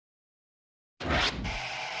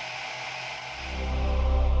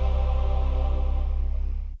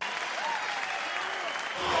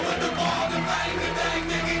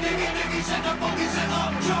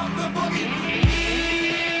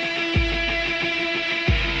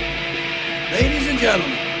Ladies and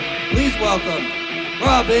gentlemen, please welcome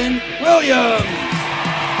Robin Williams.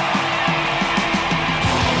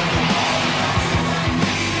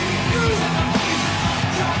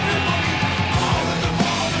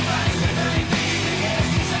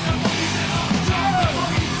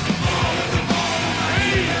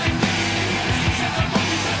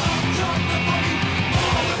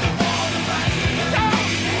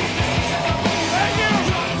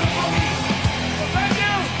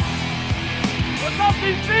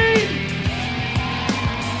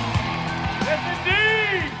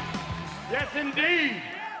 Yes, indeed.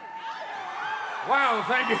 Wow,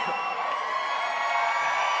 thank you.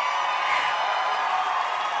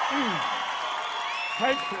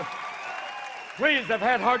 Thank you. Please, I've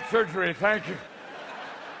had heart surgery, thank you.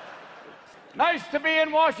 Nice to be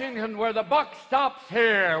in Washington where the buck stops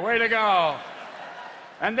here. Way to go.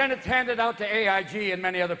 And then it's handed out to AIG and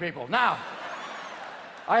many other people. Now,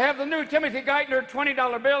 I have the new Timothy Geithner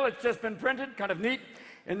 $20 bill. It's just been printed, kind of neat.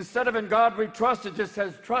 Instead of "In God We Trust," it just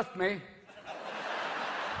says "Trust me."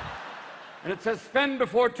 And it says "Spend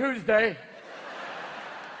before Tuesday."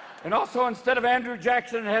 And also, instead of Andrew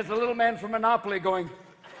Jackson, it has the little man from Monopoly going.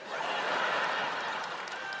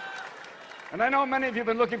 And I know many of you have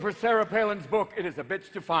been looking for Sarah Palin's book. It is a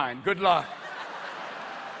bitch to find. Good luck.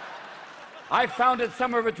 I found it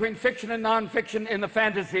somewhere between fiction and nonfiction in the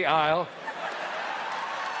fantasy aisle.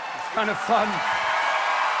 It's kind of fun.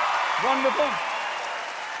 Wonderful.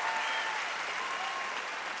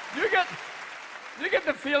 You get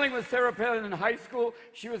the feeling with Sarah Palin in high school,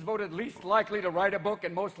 she was voted least likely to write a book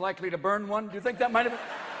and most likely to burn one? Do you think that might have been?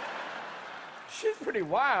 She's pretty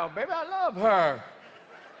wild, baby. I love her.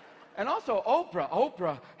 And also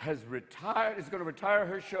Oprah has retired, is going to retire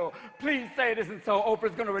her show. Please say it isn't so.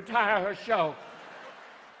 Oprah's going to retire her show.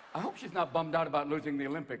 I hope she's not bummed out about losing the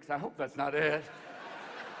Olympics. I hope that's not it.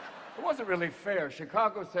 It wasn't really fair.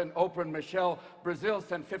 Chicago sent Oprah and Michelle. Brazil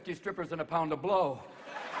sent 50 strippers and a pound of blow.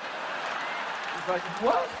 It's like,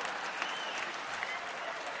 what?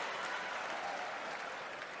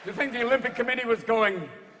 Do you think the Olympic Committee was going,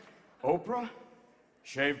 Oprah,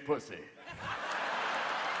 shave pussy?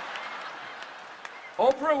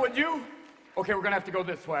 Oprah, would you? Okay, we're gonna have to go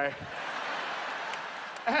this way.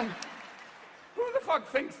 And who the fuck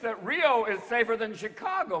thinks that Rio is safer than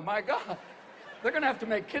Chicago? My God. They're gonna have to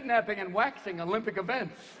make kidnapping and waxing Olympic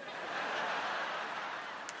events.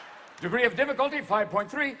 Degree of difficulty,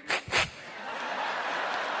 5.3.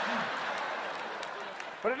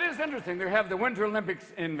 But it is interesting. They have the Winter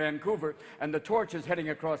Olympics in Vancouver, and the torch is heading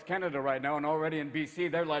across Canada right now, and already in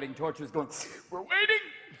BC, they're lighting torches going, we're waiting.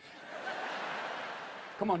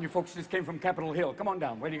 Come on, you folks just came from Capitol Hill. Come on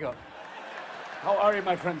down. Where do you go? How are you,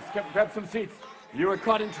 my friends? Grab some seats. You were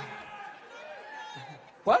caught in...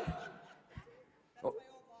 What? Oh,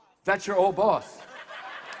 that's your old boss.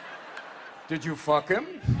 Did you fuck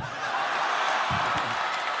him?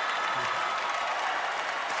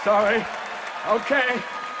 Sorry. Okay.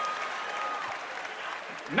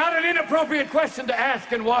 Not an inappropriate question to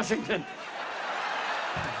ask in Washington.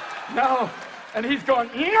 No. And he's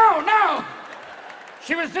going, no.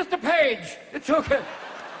 She was just a page. It's okay.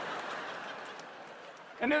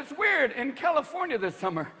 And it's weird. In California this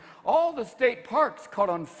summer, all the state parks caught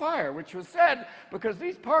on fire, which was sad because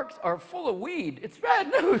these parks are full of weed. It's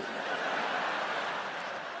bad news.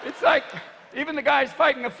 It's like, even the guys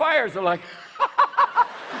fighting the fires are like,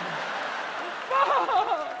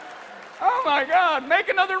 oh my God, make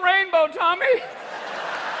another rainbow, Tommy.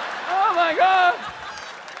 Oh my God.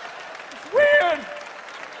 It's weird.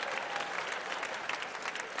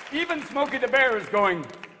 Even Smokey the Bear is going,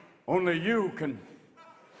 only you can.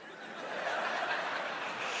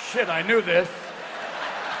 Shit, I knew this.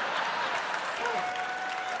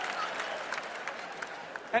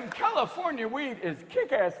 And California weed is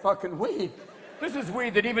kick-ass fucking weed. This is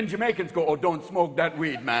weed that even Jamaicans go, oh, don't smoke that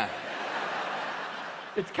weed, man.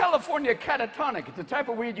 It's California catatonic. It's the type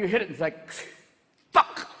of weed you hit it and it's like,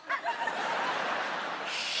 fuck.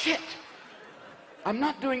 Shit. I'm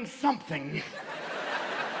not doing something.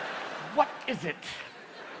 What is it?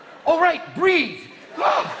 All right, breathe.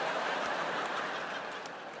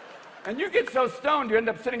 And you get so stoned, you end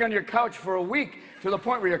up sitting on your couch for a week to the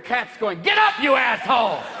point where your cat's going, get up, you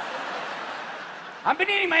asshole! I've been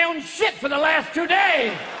eating my own shit for the last 2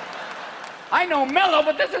 days. I know mellow,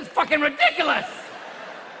 but this is fucking ridiculous.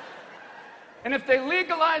 And if they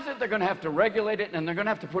legalize it, they're gonna have to regulate it, and they're gonna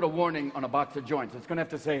have to put a warning on a box of joints. It's gonna have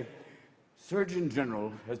to say, Surgeon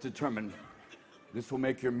General has determined this will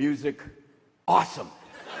make your music awesome.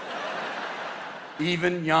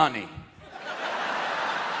 Even Yanni.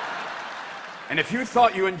 And if you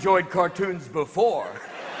thought you enjoyed cartoons before,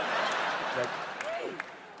 like,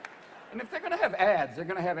 and if they're gonna have ads, they're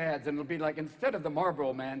gonna have ads, and it'll be like, instead of the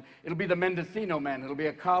Marlboro Man, it'll be the Mendocino Man. It'll be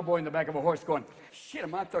a cowboy in the back of a horse going, shit,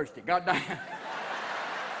 am I thirsty? Goddamn.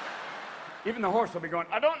 Even the horse will be going,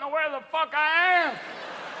 I don't know where the fuck I am.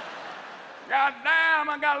 Goddamn,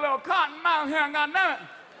 I got a little cotton mouth here, goddamn it.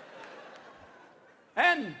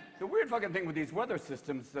 And the weird fucking thing with these weather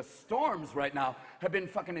systems, the storms right now have been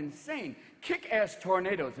fucking insane. Kick-ass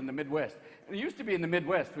tornadoes in the Midwest. And it used to be in the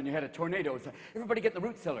Midwest when you had a tornado, it's like, everybody get in the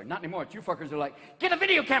root cellar. Not anymore. You fuckers are like, get a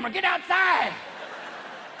video camera, get outside.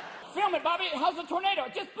 Film it, Bobby. How's the tornado?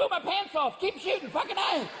 It just blew my pants off. Keep shooting, fucking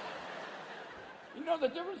A. You know the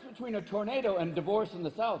difference between a tornado and divorce in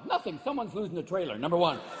the South? Nothing. Someone's losing a trailer, number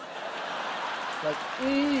one. It's like,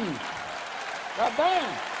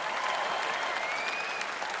 goddamn.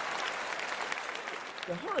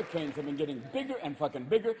 The hurricanes have been getting bigger and fucking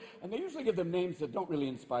bigger, and they usually give them names that don't really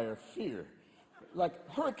inspire fear. Like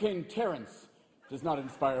Hurricane Terrence does not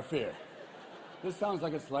inspire fear. This sounds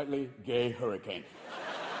like a slightly gay hurricane.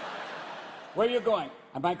 Where are you going?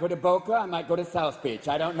 I might go to Boca, I might go to South Beach,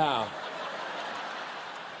 I don't know.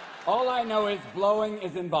 All I know is blowing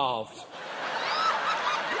is involved.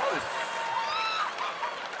 Yes.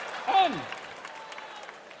 And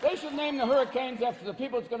they should name the hurricanes after the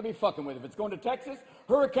people it's going to be fucking with. If it's going to Texas,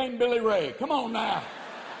 Hurricane Billy Ray. Come on now.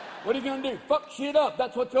 What are you going to do? Fuck shit up.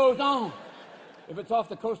 That's what goes on. If it's off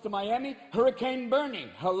the coast of Miami, Hurricane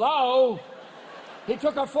Bernie. Hello? He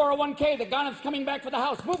took our 401k. The gun's coming back for the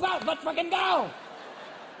house. Move out. Let's fucking go.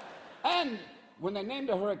 And when they named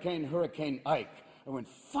a hurricane Hurricane Ike, I went,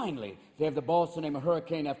 finally, they have the balls to name a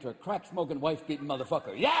hurricane after a crack-smoking, wife-beating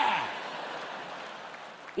motherfucker. Yeah!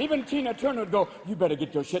 Even Tina Turner would go, you better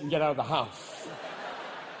get your shit and get out of the house.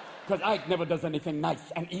 Because Ike never does anything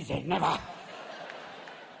nice and easy, never.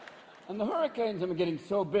 And the hurricanes have been getting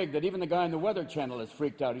so big that even the guy on the Weather Channel is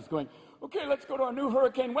freaked out. He's going, okay, let's go to our new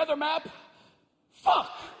hurricane weather map.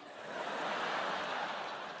 Fuck!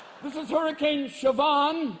 This is Hurricane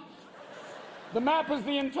Siobhan. The map is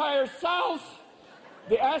the entire South.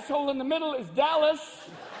 The asshole in the middle is Dallas.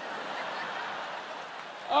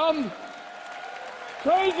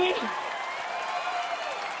 Crazy.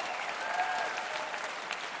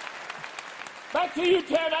 Back to you,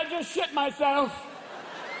 Ted. I just shit myself.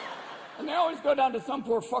 And they always go down to some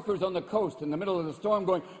poor fuckers on the coast in the middle of the storm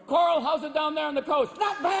going, Carl, how's it down there on the coast?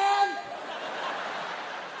 Not bad.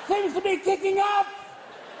 Seems to be kicking up.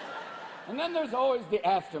 And then there's always the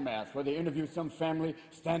aftermath where they interview some family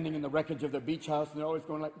standing in the wreckage of their beach house, and they're always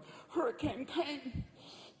going like, hurricane came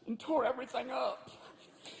and tore everything up.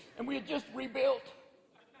 And we had just rebuilt.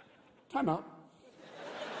 Time out.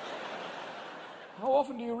 How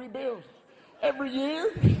often do you rebuild? Every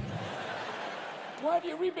year? Why do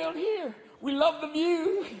you rebuild here? We love the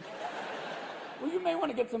view. Well, you may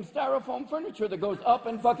want to get some styrofoam furniture that goes up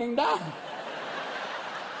and fucking down.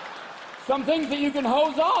 Some things that you can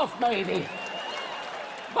hose off, maybe.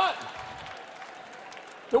 But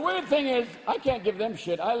the weird thing is, I can't give them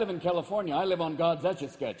shit. I live in California. I live on God's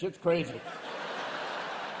Etch-a-Sketch. It's crazy.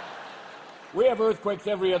 We have earthquakes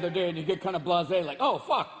every other day, and you get kind of blasé, like, oh,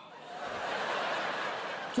 fuck.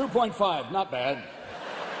 2.5, not bad.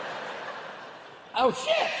 Oh,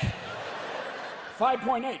 shit!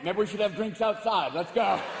 5.8, maybe we should have drinks outside. Let's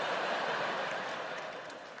go.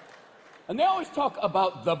 And they always talk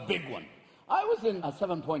about the big one. I was in a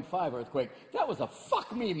 7.5 earthquake. That was a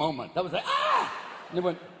fuck me moment. That was like, ah! And they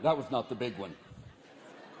went, that was not the big one.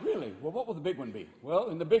 Really? Well, what will the big one be? Well,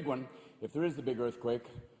 in the big one, if there is the big earthquake,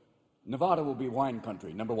 Nevada will be wine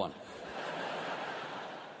country, number one.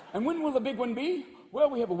 And when will the big one be? Well,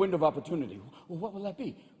 we have a window of opportunity. Well, what will that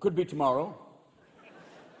be? Could be tomorrow.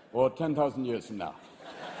 Or 10,000 years from now.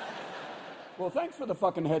 Well, thanks for the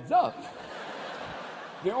fucking heads up.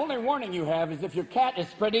 The only warning you have is if your cat is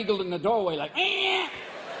spread-eagled in the doorway like, eh,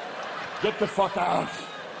 get the fuck out.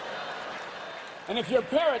 And if your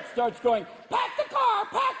parrot starts going, pack the car,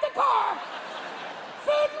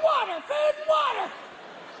 food and water, food and water.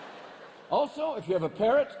 Also, if you have a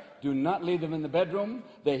parrot, do not leave them in the bedroom.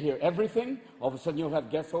 They hear everything. All of a sudden, you'll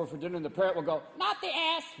have guests over for dinner, and the parrot will go, not the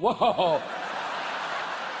ass. Whoa.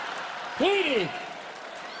 Petey.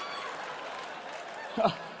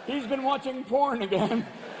 He's been watching porn again.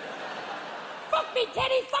 Fuck me,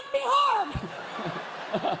 Teddy. Fuck me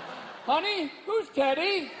hard. Honey, who's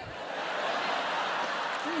Teddy?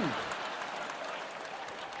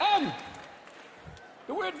 And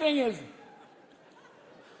the weird thing is,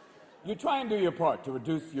 you try and do your part to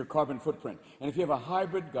reduce your carbon footprint. And if you have a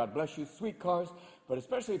hybrid, God bless you, sweet cars. But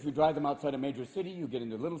especially if you drive them outside a major city, you get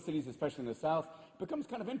into little cities, especially in the South, it becomes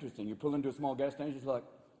kind of interesting. You pull into a small gas station, you're just like,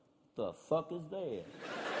 the fuck is that?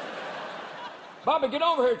 Bobby, get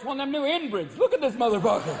over here. It's one of them new inbrids. Look at this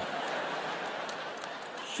motherfucker.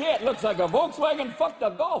 Shit, looks like a Volkswagen fucked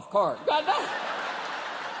a golf cart. God damn.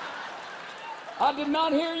 I did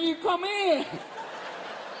not hear you come in.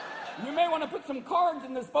 You may want to put some cards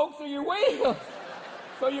in the spokes of your wheels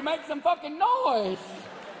so you make some fucking noise.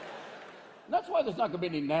 That's why there's not going to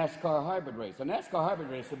be any NASCAR hybrid race. A NASCAR hybrid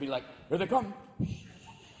race would be like, here they come.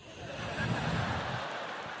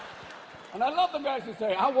 And I love the guys who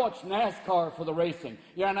say, I watch NASCAR for the racing.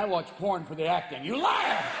 Yeah, and I watch porn for the acting. You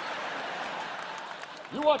liar!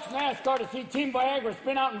 You watch NASCAR to see Team Viagra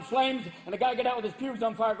spin out in flames and a guy get out with his pubes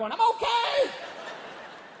on fire going, I'm okay!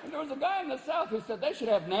 And there was a guy in the South who said they should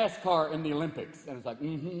have NASCAR in the Olympics. And it's like,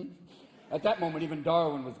 At that moment, even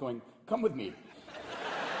Darwin was going, come with me.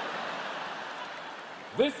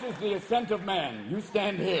 This is the ascent of man. You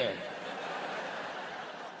stand here.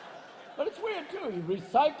 But it's weird, too. You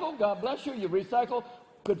recycle, God bless you, you recycle,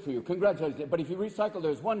 good for you, congratulations. But if you recycle,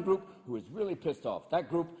 there's one group who is really pissed off. That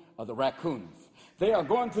group are the raccoons. They are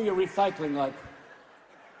going through your recycling like,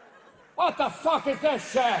 what the fuck is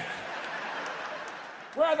this shit?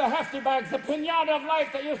 Where are the hefty bags, the pinata of life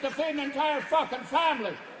that used to feed an entire fucking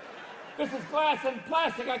family? This is glass and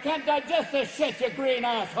plastic. I can't digest this shit, you green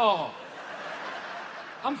asshole.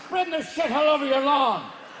 I'm spreading this shit all over your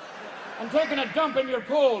lawn. I'm taking a dump in your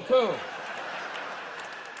pool, too.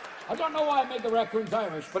 I don't know why I made the raccoons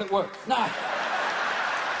Irish, but it works. Nah.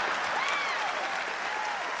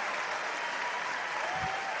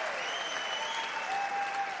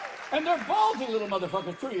 And they're ballsy little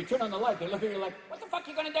motherfuckers, too. You turn on the light, they look at you like, what the fuck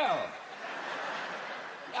you gonna do?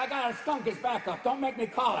 I got a skunk his back up. Don't make me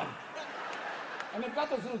call him. And they've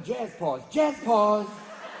got those little jazz paws. Jazz paws.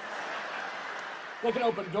 They can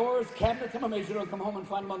open doors, cabinets. I'm amazed you don't come home and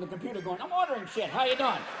find them on the computer going, I'm ordering shit. How you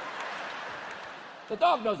doing? The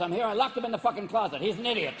dog knows I'm here. I locked him in the fucking closet. He's an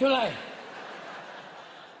idiot. Too late.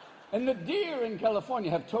 And the deer in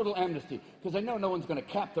California have total amnesty because they know no one's going to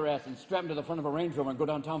cap their ass and strap them to the front of a Range Rover and go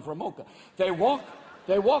downtown for a mocha. They walk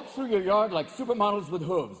through your yard like supermodels with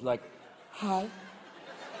hooves. Like, hi.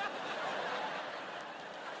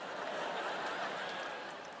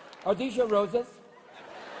 Are these your roses?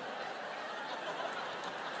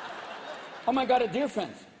 Oh my God, a deer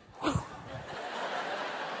fence.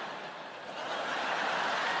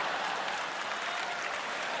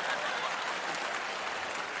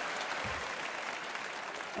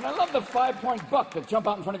 And I love the 5-point buck that jump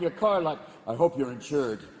out in front of your car like, I hope you're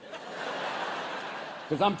insured.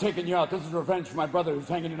 Because I'm taking you out. This is revenge for my brother who's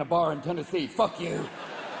hanging in a bar in Tennessee. Fuck you.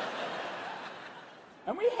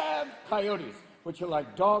 And we have coyotes, which are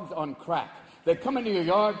like dogs on crack. They come into your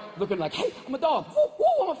yard looking like, hey, I'm a dog. Woo,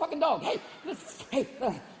 woo, I'm a fucking dog. Hey, listen.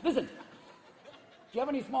 Do you have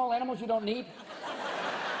any small animals you don't need?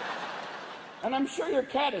 And I'm sure your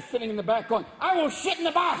cat is sitting in the back going, I will shit in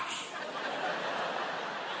the box.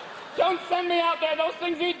 Don't send me out there. Those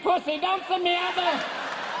things eat pussy. Don't send me out there.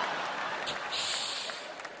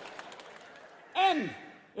 And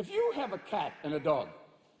if you have a cat and a dog,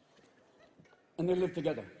 and they live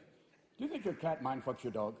together, do you think your cat mind fucks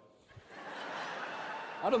your dog?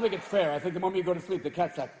 I don't think it's fair. I think the moment you go to sleep, the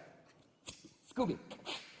cat's like, Scooby.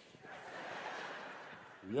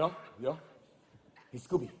 Yeah. Hey,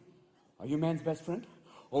 Scooby, are you man's best friend?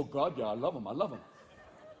 Oh, God, yeah, I love him.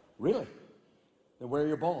 Really? Then where are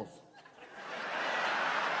your balls?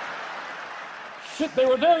 Shit, they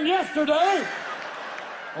were there yesterday.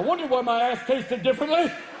 I wonder why my ass tasted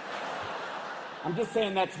differently. I'm just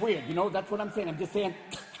saying that's weird, you know? That's what I'm saying. I'm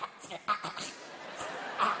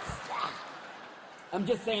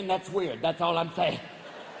just saying that's weird. That's all I'm saying.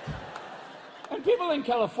 And people in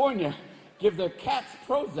California give their cats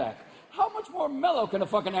Prozac. How much more mellow can a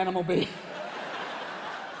fucking animal be?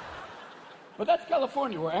 But that's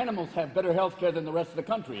California, where animals have better health care than the rest of the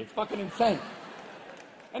country. It's fucking insane.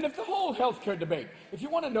 And if the whole health care debate, if you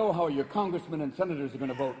want to know how your congressmen and senators are going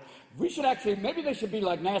to vote, we should actually, maybe they should be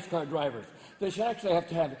like NASCAR drivers. They should actually have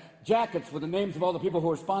to have jackets with the names of all the people who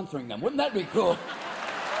are sponsoring them. Wouldn't that be cool?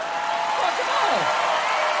 Fucking hell.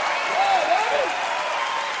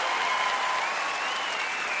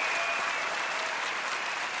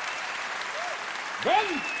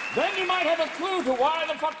 Then you might have a clue to why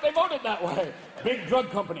the fuck they voted that way. Big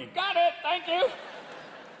drug company. Got it, thank you.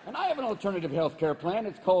 And I have an alternative health care plan.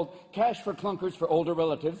 It's called Cash for Clunkers for Older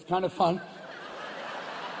Relatives. Kind of fun.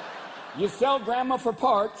 You sell grandma for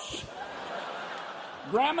parts.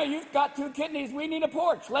 Grandma, you've got 2 kidneys. We need a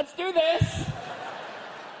porch. Let's do this.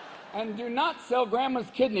 And do not sell grandma's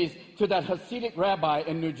kidneys to that Hasidic rabbi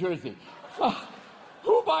in New Jersey. Fuck.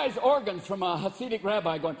 Who buys organs from a Hasidic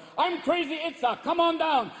rabbi going, I'm crazy Itzhak, come on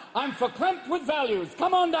down. I'm verklempt with values,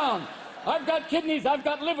 come on down. I've got kidneys, I've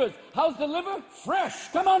got livers. How's the liver? Fresh,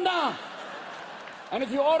 come on down. And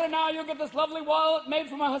if you order now, you'll get this lovely wallet made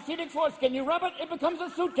from a Hasidic foreskin. You rub it, it becomes a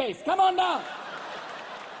suitcase. Come on down.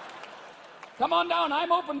 Come on down,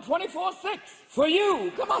 I'm open 24/6 for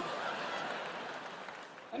you, come on.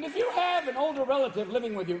 And if you have an older relative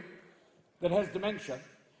living with you that has dementia,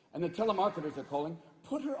 and the telemarketers are calling,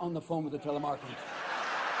 put her on the phone with the telemarketers.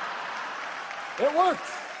 It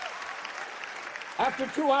works. After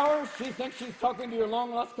 2 hours, she thinks she's talking to your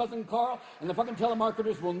long-lost cousin Carl, and the fucking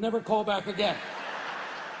telemarketers will never call back again.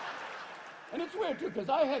 And it's weird, too, because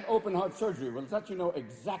I had open heart surgery. Well, it's that you know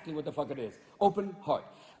exactly what the fuck it is. Open heart.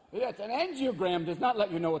 Yes, an angiogram does not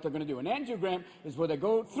let you know what they're going to do. An angiogram is where they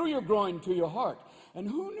go through your groin to your heart. And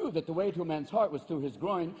who knew that the way to a man's heart was through his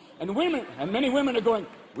groin? And women, and many women are going,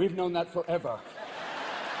 we've known that forever.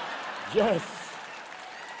 Yes.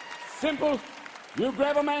 Simple. You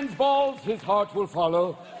grab a man's balls, his heart will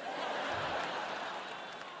follow.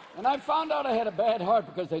 And I found out I had a bad heart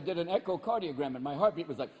because they did an echocardiogram and my heartbeat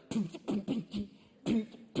was like...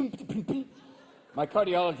 My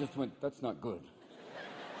cardiologist went, that's not good.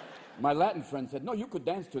 My Latin friend said, no, you could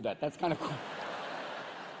dance to that. That's kind of cool.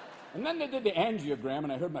 And then they did the angiogram,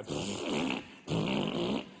 and I heard my...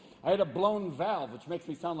 I had a blown valve, which makes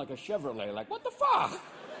me sound like a Chevrolet. Like, what the fuck?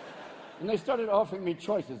 And they started offering me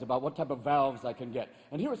choices about what type of valves I can get.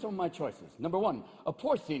 And here are some of my choices. Number one, a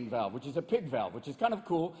porcine valve, which is a pig valve, which is kind of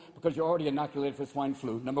cool because you're already inoculated for swine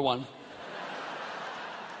flu, number one.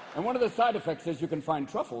 And one of the side effects is you can find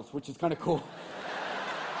truffles, which is kind of cool.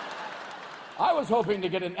 I was hoping to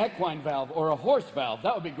get an equine valve or a horse valve.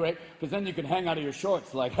 That would be great, because then you can hang out of your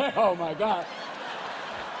shorts like, hey, oh my God.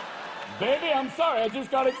 Baby, I'm sorry, I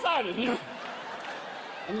just got excited. You know?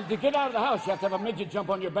 And to get out of the house, you have to have a midget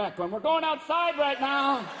jump on your back going, we're going outside right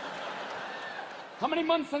now. How many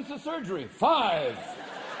months since the surgery? 5.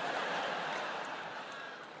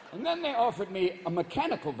 And then they offered me a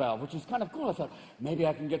mechanical valve, which is kind of cool. I thought, maybe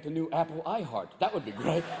I can get the new Apple iHeart. That would be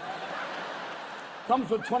great.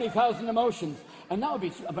 Comes with 20,000 emotions. And that would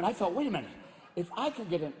be, but I thought, wait a minute. If I could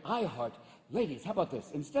get an iHeart, ladies, how about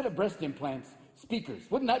this? Instead of breast implants, speakers.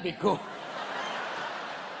 Wouldn't that be cool?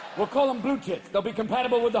 We'll call them blue tits. They'll be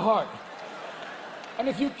compatible with the heart. And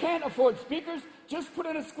if you can't afford speakers, just put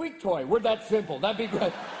in a squeak toy. We're that simple. That'd be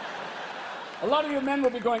great. A lot of you men will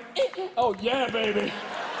be going, oh yeah, baby.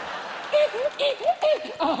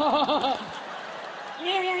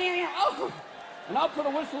 And I'll put a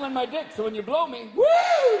whistle in my dick, so when you blow me,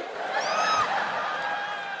 woo!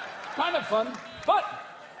 Kind of fun, but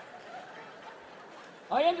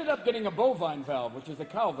I ended up getting a bovine valve, which is a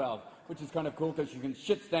cow valve, which is kind of cool because you can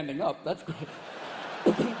shit standing up. That's great.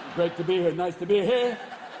 Great to be here, nice to be here.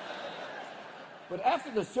 But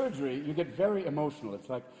after the surgery, you get very emotional. It's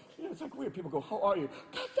like, you know, it's like weird. People go, how are you?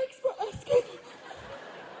 God, thanks for asking.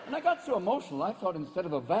 And I got so emotional, I thought instead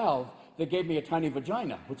of a valve, they gave me a tiny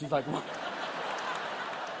vagina, which is like, what?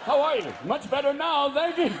 How are you? Much better now,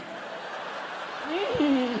 thank you.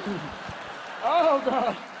 Oh,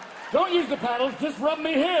 God. Don't use the paddles, just rub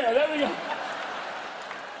me here. There we go.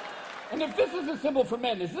 And if this is a symbol for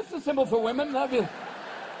men, is this a symbol for women?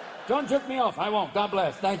 Don't jerk me off. I won't. God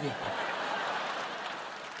bless. Thank you.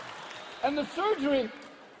 And the surgery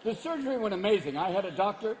went amazing. I had a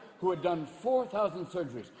doctor who had done 4,000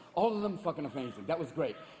 surgeries. All of them fucking amazing. That was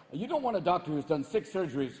great. You don't want a doctor who's done 6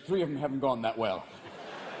 surgeries, 3 of them haven't gone that well.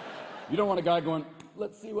 You don't want a guy going,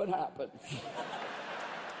 let's see what happens.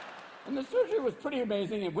 And the surgery was pretty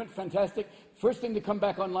amazing. It went fantastic. First thing to come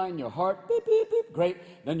back online, your heart, beep, beep, beep,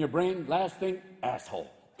 great. Then your brain, last thing,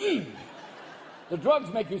 asshole. The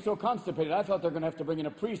drugs make you so constipated, I thought they were going to have to bring in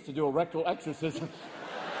a priest to do a rectal exorcism.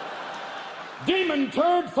 Demon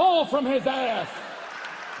turd, fall from his ass.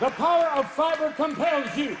 The power of fiber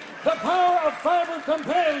compels you. The power of fiber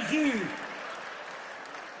compels you.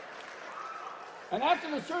 And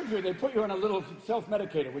after the surgery, they put you on a little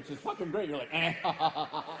self-medicator, which is fucking great. You're like, eh.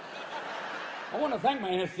 I want to thank my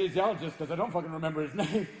anesthesiologist because I don't fucking remember his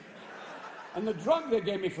name. And the drug they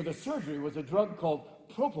gave me for the surgery was a drug called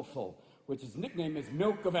Propofol, which his nickname is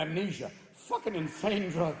Milk of Amnesia. Fucking insane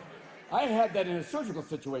drug. I had that in a surgical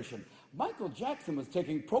situation. Michael Jackson was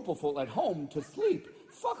taking Propofol at home to sleep.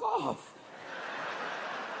 Fuck off.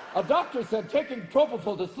 A doctor said taking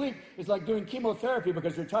Propofol to sleep is like doing chemotherapy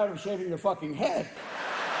because you're tired of shaving your fucking head.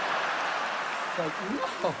 It's like,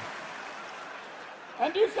 no.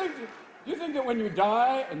 And do you think You think that when you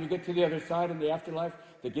die and you get to the other side in the afterlife,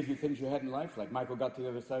 they give you things you had in life? Like Michael got to the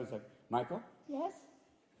other side, it's like, Michael, Yes?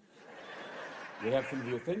 we have some of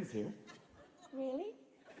your things here. Really?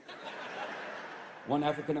 One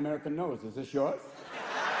African-American nose. Is this yours?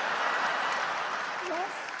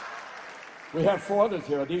 Yes. We have 4 others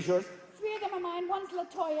here. Are these yours? 3 of them are mine. One's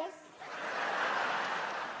Latoya's.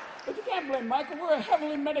 But you can't blame Michael. We're a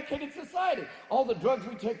heavily medicated society. All the drugs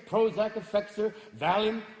we take, Prozac, Effexor,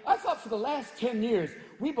 Valium. I thought for the last 10 years,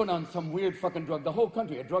 we've been on some weird fucking drug, the whole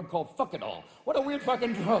country, a drug called Fuck It All. What a weird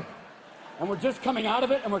fucking drug. And we're just coming out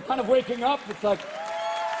of it, and we're kind of waking up. It's like,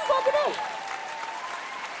 fuck it all.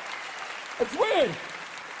 It's weird.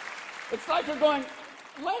 It's like we're going,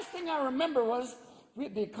 last thing I remember was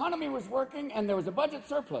the economy was working, and there was a budget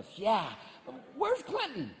surplus. Yeah. Where's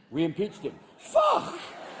Clinton? We impeached him. Fuck!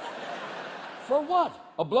 For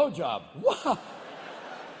what? A blowjob. What?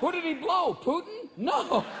 Who did he blow? Putin?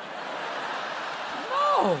 No.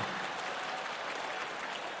 No.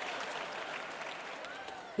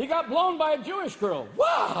 He got blown by a Jewish girl.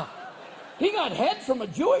 Wow. He got head from a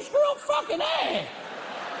Jewish girl? Fucking A.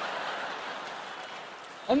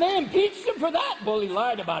 And they impeached him for that. Well, he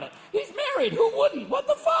lied about it. He's married. Who wouldn't? What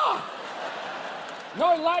the fuck?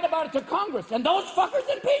 No, he lied about it to Congress, and those fuckers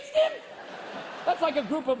impeached him? That's like a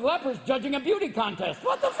group of lepers judging a beauty contest.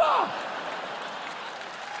 What the fuck?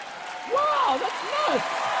 Wow, that's nuts.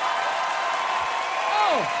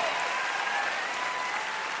 Oh.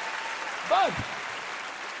 But,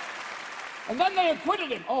 and then they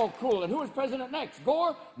acquitted him. Oh, cool. And who was president next?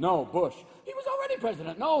 Gore? No, Bush. He was already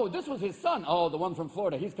president. No, this was his son. Oh, the one from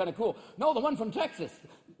Florida. He's kind of cool. No, the one from Texas.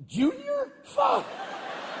 Junior? Fuck.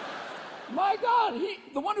 My God,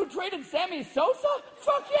 the one who traded Sammy Sosa?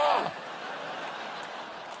 Fuck yeah!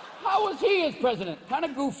 How was he as president? Kind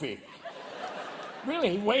of goofy.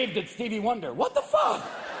 Really, he waved at Stevie Wonder. What the fuck?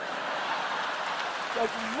 Like,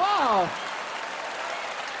 wow.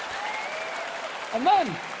 And then,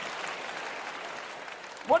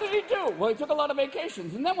 what did he do? Well, he took a lot of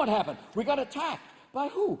vacations. And then what happened? We got attacked. By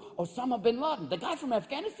who? Osama bin Laden, the guy from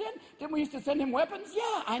Afghanistan? Didn't we used to send him weapons?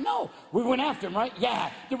 Yeah, I know. We went after him, right?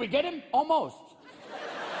 Yeah. Did we get him? Almost.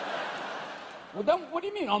 Well, then, what do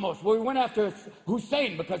you mean, almost? Well, we went after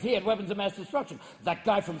Hussein because he had weapons of mass destruction. That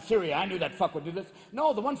guy from Syria, I knew that fuck would do this.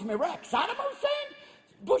 No, the one from Iraq. Saddam Hussein?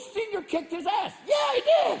 Bush Sr. kicked his ass. Yeah, he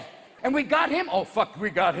did. And we got him. Oh, fuck,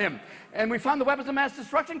 we got him. And we found the weapons of mass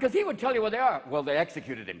destruction because he would tell you where they are. Well, they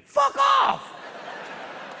executed him. Fuck off!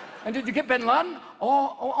 And did you get bin Laden?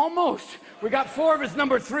 Oh, almost. We got 4 of his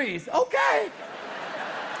number 3s. Okay.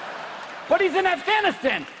 But he's in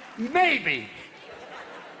Afghanistan. Maybe.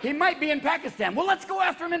 He might be in Pakistan. Well, let's go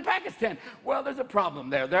after him in Pakistan. Well, there's a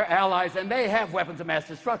problem there. They're allies, and they have weapons of mass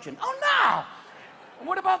destruction. Oh, no! And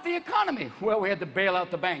what about the economy? Well, we had to bail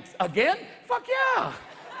out the banks. Again? Fuck yeah!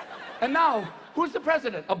 And now, who's the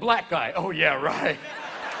president? A black guy. Oh, yeah, right.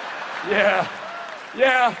 Yeah.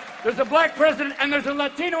 Yeah. There's a black president, and there's a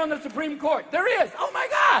Latino on the Supreme Court. There he is. Oh, my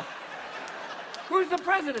God! Who's the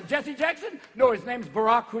president? Jesse Jackson? No, his name's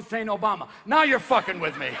Barack Hussein Obama. Now you're fucking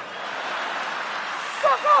with me.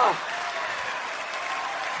 Fuck off!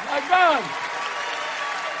 My God!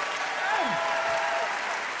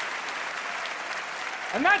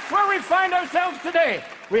 And that's where we find ourselves today.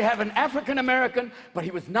 We have an African American, but he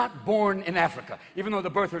was not born in Africa. Even though the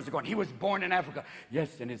birthers are going, he was born in Africa.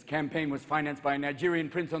 Yes, and his campaign was financed by a Nigerian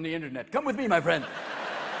prince on the internet. Come with me, my friend.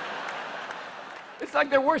 It's like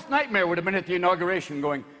their worst nightmare would have been at the inauguration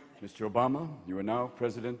going, Mr. Obama, you are now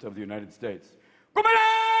President of the United States.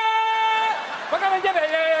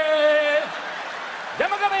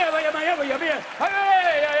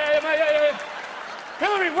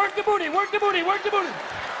 Hillary, work the booty, work the booty, work the booty.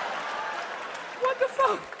 What the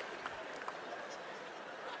fuck?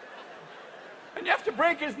 And you have to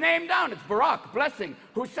break his name down. It's Barack, blessing,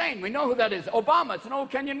 Hussein, we know who that is. Obama, it's an old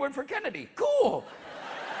Kenyan word for Kennedy. Cool.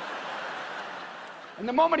 And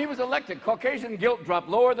the moment he was elected, Caucasian guilt dropped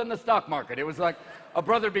lower than the stock market. It was like a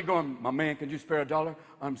brother be going, my man, could you spare $1?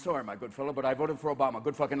 I'm sorry, my good fellow, but I voted for Obama.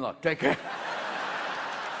 Good fucking luck. Take care.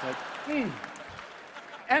 It's like,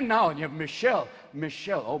 And now you have Michelle.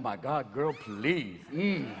 Michelle, oh my God, girl, please.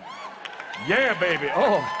 Yeah, baby.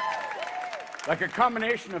 Oh. Like a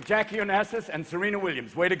combination of Jackie Onassis and Serena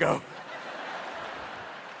Williams. Way to go.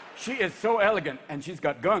 She is so elegant, and she's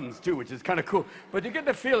got guns, too, which is kind of cool. But you get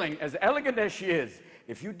the feeling, as elegant as she is,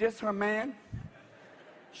 if you diss her man,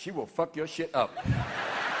 she will fuck your shit up.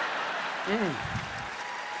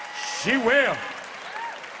 She will.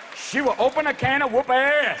 She will open a can of whoop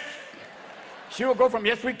ass. She will go from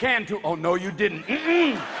yes we can to oh no you didn't.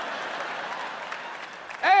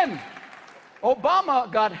 And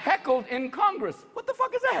Obama got heckled in Congress. What the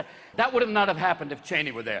fuck is that? That would have not have happened if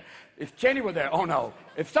Cheney were there. If Cheney were there, oh no.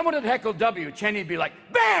 If someone had heckled W, Cheney'd be like,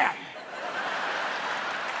 bam!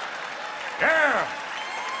 Yeah!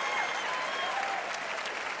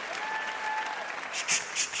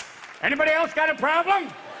 Anybody else got a problem?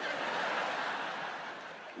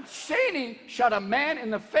 Cheney shot a man in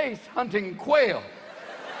the face hunting quail.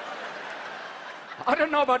 I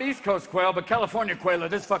don't know about East Coast quail, but California quail are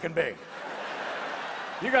this fucking big.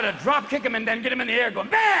 You gotta drop kick him and then get him in the air going,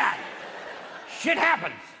 bam! Shit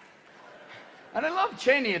happens. And I love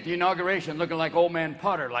Cheney at the inauguration looking like old man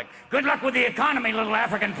Potter, like, good luck with the economy, little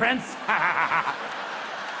African prince.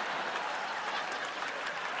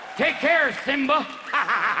 Take care, Simba.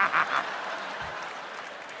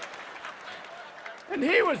 And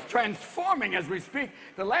he was transforming as we speak.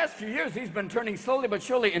 The last few years, he's been turning slowly but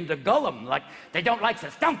surely into Gollum. Like, they don't like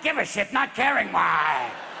us. Don't give a shit, not caring why.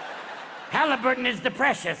 Halliburton is the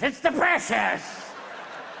precious. It's the precious.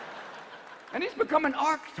 And he's become an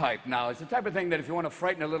archetype now. It's the type of thing that if you want to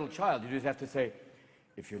frighten a little child, you just have to say,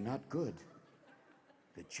 if you're not good,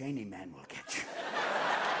 the Cheney man will get you.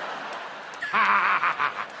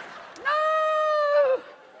 No!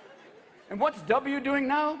 And what's W doing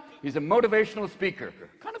now? He's a motivational speaker.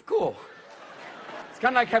 Kind of cool. It's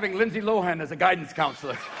kind of like having Lindsay Lohan as a guidance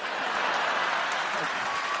counselor.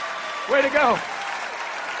 Way to go.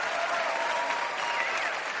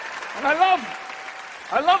 And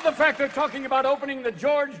I love the fact they're talking about opening the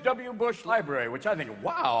George W. Bush Library, which I think,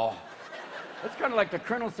 wow, that's kind of like the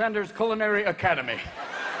Colonel Sanders Culinary Academy.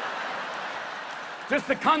 Just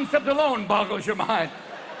the concept alone boggles your mind.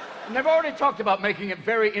 And they've already talked about making it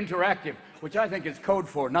very interactive, which I think is code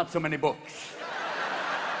for not so many books.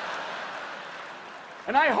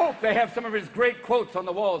 And I hope they have some of his great quotes on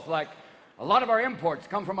the walls, like, a lot of our imports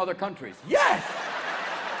come from other countries. Yes!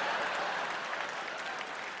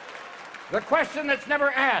 The question that's never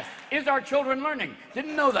asked, is our children learning?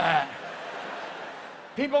 Didn't know that.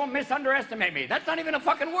 People misunderestimate me. That's not even a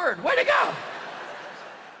fucking word. Way to go!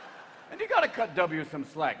 And you gotta cut W some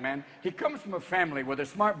slack, man. He comes from a family where their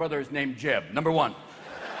smart brother is named Jeb, #1.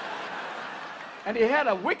 And he had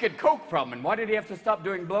a wicked coke problem. And why did he have to stop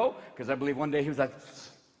doing blow? Because I believe one day he was like,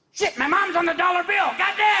 shit, my mom's on the dollar bill,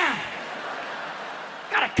 goddamn!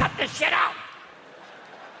 Gotta cut this shit out!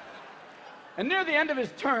 And near the end of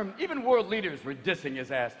his term, even world leaders were dissing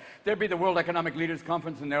his ass. There'd be the World Economic Leaders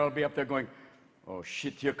Conference, and they'll be up there going, oh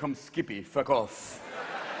shit, here comes Skippy, fuck off.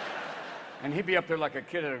 And he'd be up there like a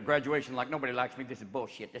kid at a graduation, like, nobody likes me, this is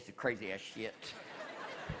bullshit, this is crazy ass shit.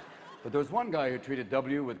 But there was one guy who treated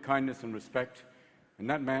W with kindness and respect, and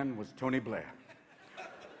that man was Tony Blair.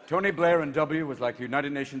 Tony Blair and W was like the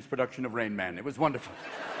United Nations production of Rain Man. It was wonderful.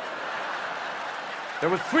 There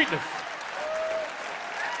was sweetness.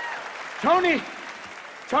 Tony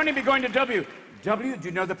be going to W. W, do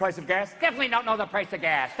you know the price of gas? Definitely don't know the price of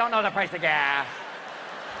gas. Don't know the price of gas.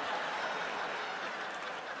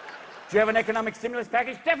 Do you have an economic stimulus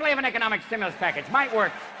package? Definitely have an economic stimulus package. Might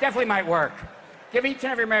work. Definitely might work. Give each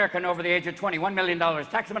and every American over the age of 20 $1 million.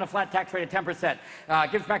 Tax them at a flat tax rate of 10%.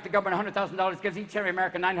 Gives back the government $100,000. Gives each and every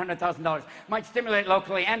American $900,000. Might stimulate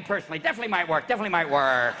locally and personally. Definitely might work. Definitely might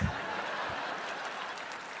work.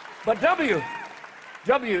 But W,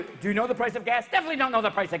 do you know the price of gas? Definitely don't know the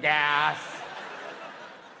price of gas.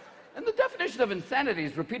 And the definition of insanity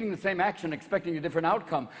is repeating the same action, expecting a different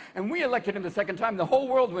outcome. And we elected him the second time. The whole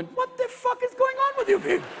world went, what the fuck is going on with you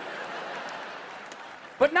people?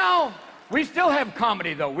 But now, we still have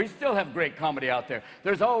comedy, though. We still have great comedy out there.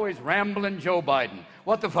 There's always Ramblin' Joe Biden.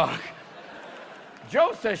 What the fuck?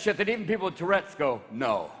 Joe says shit that even people with Tourette's go,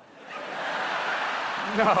 no.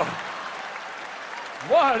 No.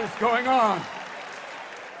 What is going on?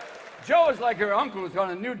 Joe is like your uncle who's on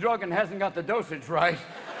a new drug and hasn't got the dosage right.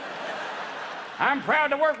 I'm proud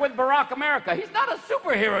to work with Barack America. He's not a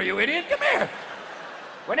superhero, you idiot. Come here.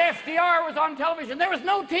 When FDR was on television, there was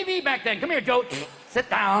no TV back then. Come here, Joe. Sit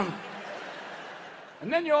down.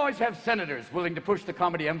 And then you always have senators willing to push the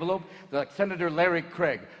comedy envelope, like Senator Larry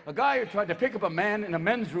Craig, a guy who tried to pick up a man in a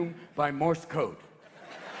men's room by Morse code.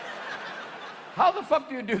 How the fuck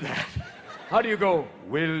do you do that? How do you go,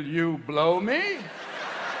 will you blow me?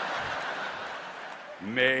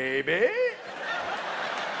 Maybe.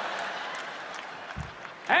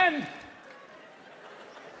 And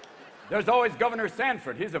there's always Governor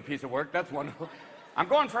Sanford. He's a piece of work. That's wonderful. I'm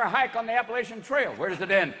going for a hike on the Appalachian Trail. Where does it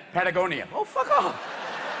end? Patagonia. Oh, fuck off.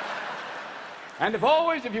 And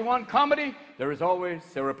if you want comedy, there is always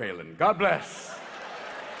Sarah Palin. God bless.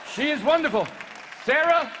 She is wonderful.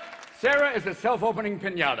 Sarah is a self-opening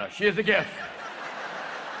piñata. She is a gift.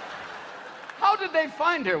 How did they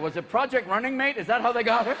find her? Was it Project Running Mate? Is that how they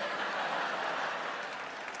got her?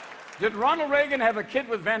 Did Ronald Reagan have a kid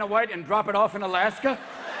with Vanna White and drop it off in Alaska?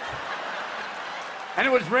 And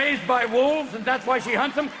it was raised by wolves, and that's why she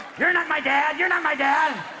hunts them? You're not my dad, you're not my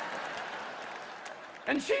dad.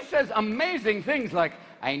 And she says amazing things like,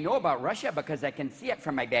 I know about Russia because I can see it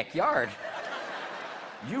from my backyard.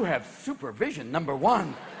 You have supervision, number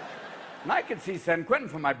one. And I can see San Quentin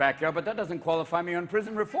from my backyard, but that doesn't qualify me on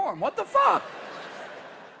prison reform. What the fuck?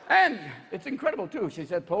 And it's incredible, too. She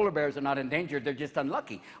said polar bears are not endangered, they're just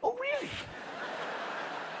unlucky. Oh, really?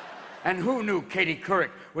 And who knew Katie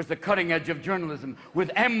Couric was the cutting edge of journalism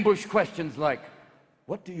with ambush questions like,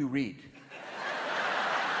 what do you read?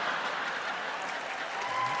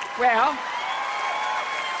 Well,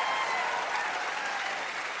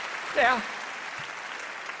 yeah,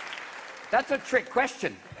 that's a trick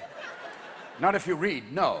question. Not if you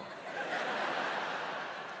read, no.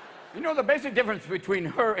 You know the basic difference between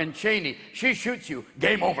her and Cheney? She shoots you,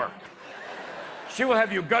 game over. She will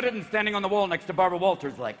have you gutted and standing on the wall next to Barbara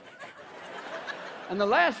Walters like. And the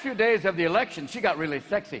last few days of the election, she got really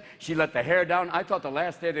sexy. She let the hair down. I thought the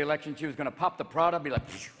last day of the election she was gonna pop the Prada, be like,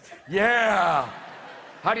 yeah.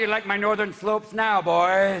 How do you like my northern slopes now,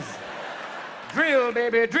 boys? Drill,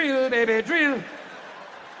 baby, drill, baby, drill.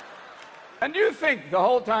 And you think the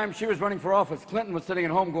whole time she was running for office, Clinton was sitting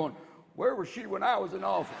at home going, where was she when I was in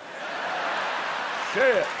office?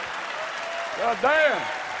 Shit. God damn.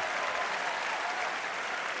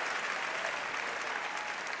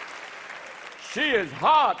 She is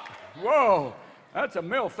hot. Whoa. That's a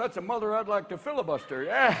MILF. That's a mother I'd like to filibuster.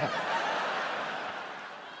 Yeah.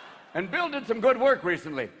 And Bill did some good work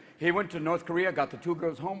recently. He went to North Korea, got the 2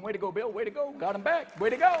 girls home. Way to go, Bill. Way to go. Got them back.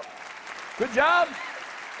 Way to go. Good job.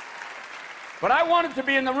 But I wanted to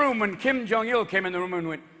be in the room when Kim Jong-il came in the room and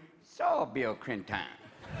went, so, Bill Clinton,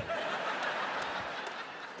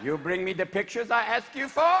 you bring me the pictures I asked you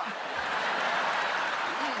for?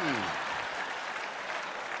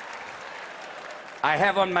 I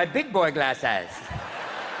have on my big boy glasses.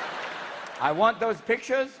 I want those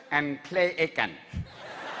pictures and Clay Aiken.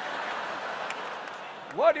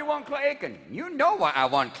 What do you want, Clay Aiken? You know why I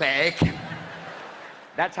want Clay Aiken.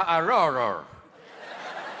 That's how I roar.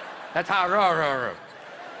 That's how I roar.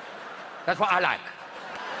 That's what I like.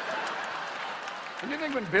 And you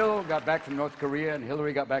think when Bill got back from North Korea and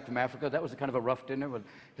Hillary got back from Africa, that was a kind of a rough dinner when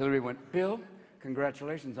Hillary went, Bill,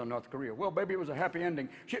 congratulations on North Korea. Well, baby, it was a happy ending.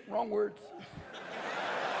 Shit, wrong words.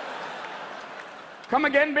 Come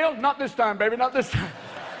again, Bill? Not this time, baby, not this time.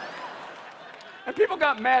 And people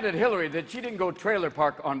got mad at Hillary that she didn't go trailer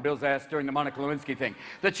park on Bill's ass during the Monica Lewinsky thing.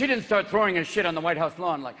 That she didn't start throwing his shit on the White House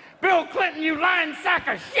lawn like, Bill Clinton, you lying sack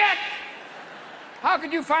of shit! How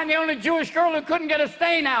could you find the only Jewish girl who couldn't get a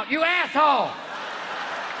stain out, you asshole?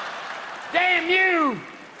 Damn you!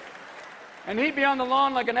 And he'd be on the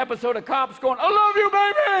lawn like an episode of Cops going, I love you,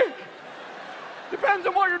 baby! Depends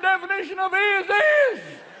on what your definition of is.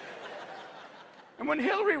 And when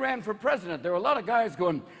Hillary ran for president, there were a lot of guys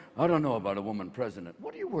going, I don't know about a woman president.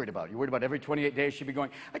 What are you worried about? You worried about every 28 days she'd be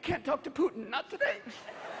going, I can't talk to Putin, not today.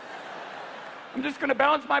 I'm just gonna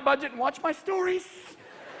balance my budget and watch my stories.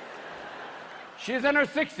 She's in her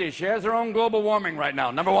 60s. She has her own global warming right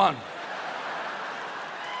now, number one.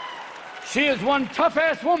 She is one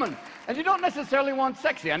tough-ass woman. And you don't necessarily want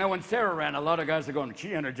sexy. I know when Sarah ran, a lot of guys are going,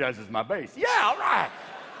 she energizes my base. Yeah, all right.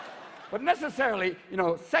 But necessarily, you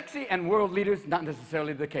know, sexy and world leaders, not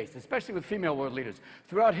necessarily the case, especially with female world leaders.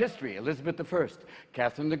 Throughout history, Elizabeth I,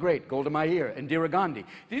 Catherine the Great, Golda Meir, Indira Gandhi.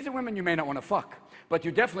 These are women you may not want to fuck, but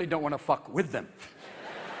you definitely don't want to fuck with them.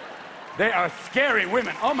 They are scary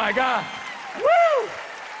women. Oh, my God. Woo!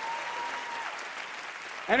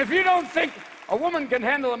 And if you don't think a woman can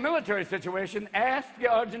handle a military situation, ask the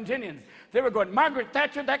Argentinians. They were going, Margaret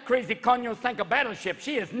Thatcher, that crazy coño sank a battleship.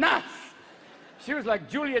 She is nuts. She was like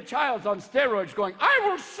Julia Childs on steroids going, I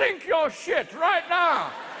will sink your shit right now.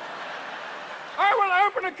 I will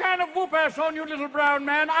open a can of whoop ass on you, little brown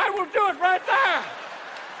man. I will do it right there.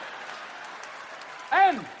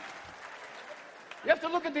 And you have to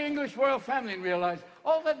look at the English royal family and realize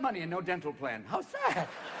all that money and no dental plan. How sad.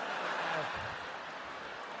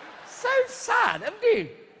 So sad, indeed.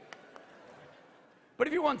 But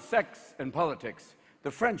if you want sex and politics, the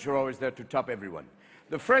French are always there to top everyone.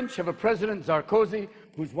 The French have a president, Sarkozy,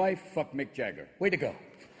 whose wife fucked Mick Jagger. Way to go.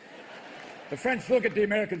 The French look at the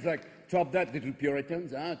Americans like, top that, little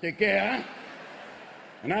Puritans, huh? Take care, huh?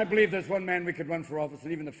 And I believe there's one man we could run for office,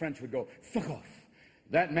 and even the French would go, fuck off.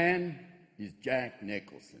 That man is Jack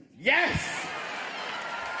Nicholson. Yes!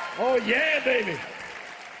 Oh, yeah, baby.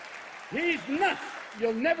 He's nuts.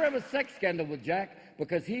 You'll never have a sex scandal with Jack,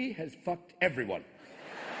 because he has fucked everyone.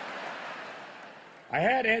 I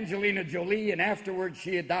had Angelina Jolie, and afterwards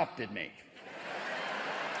she adopted me.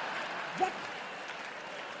 What?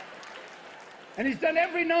 And he's done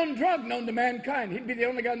every known drug known to mankind. He'd be the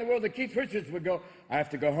only guy in the world that Keith Richards would go, I have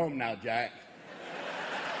to go home now, Jack.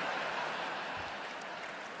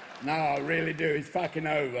 No, I really do. He's fucking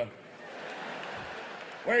over.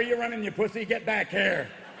 Where are you running, you pussy? Get back here.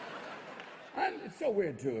 And it's so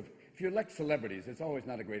weird, too. If you elect celebrities, it's always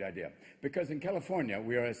not a great idea. Because in California,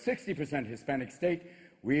 we are a 60% Hispanic state.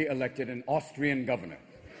 We elected an Austrian governor.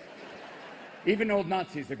 Even old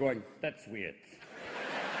Nazis are going, that's weird.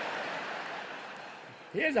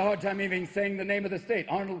 He has a hard time even saying the name of the state.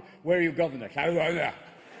 Arnold, where are you governor?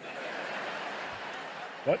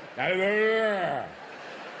 What?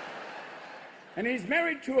 And he's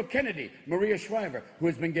married to a Kennedy, Maria Shriver, who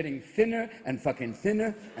has been getting thinner and fucking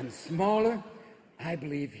thinner and smaller. I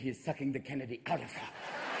believe he is sucking the Kennedy out of her.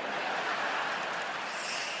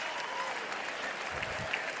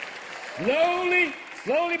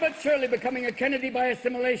 Slowly but surely becoming a Kennedy by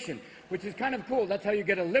assimilation, which is kind of cool. That's how you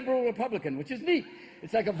get a liberal Republican, which is neat.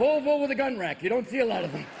 It's like a Volvo with a gun rack. You don't see a lot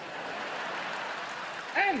of them.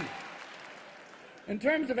 And in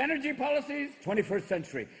terms of energy policies, 21st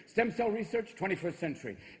century. Stem cell research, 21st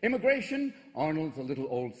century. Immigration, Arnold's a little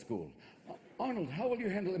old school. Arnold, how will you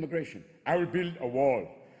handle immigration? I will build a wall.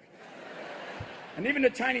 And even the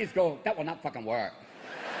Chinese go, that will not fucking work.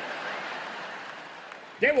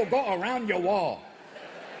 They will go around your wall.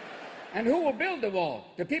 And who will build the wall?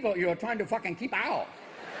 The people you're trying to fucking keep out.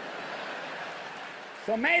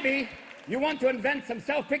 So maybe you want to invent some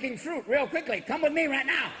self-picking fruit real quickly. Come with me right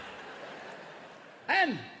now.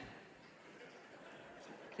 And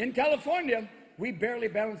in California, we barely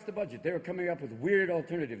balanced the budget. They were coming up with weird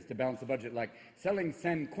alternatives to balance the budget, like selling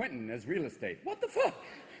San Quentin as real estate. What the fuck?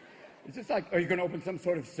 It's just like, are you going to open some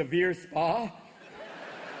sort of severe spa?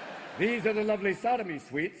 These are the lovely sodomy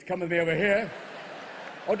suites. Come with me over here.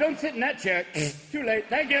 Oh, don't sit in that chair. Too late.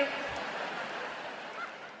 Thank you.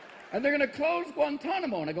 And they're going to close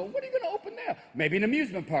Guantanamo. And I go, what are you going to open there? Maybe an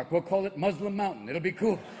amusement park. We'll call it Muslim Mountain. It'll be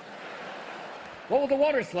cool. What will the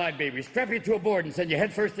water slide be? We strap you to a board and send you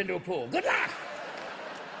headfirst into a pool. Good luck!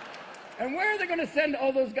 And where are they going to send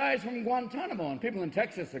all those guys from Guantanamo? And people in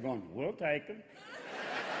Texas are going, we'll take them.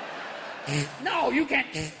 No, you can't.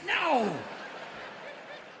 No!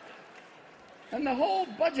 And the whole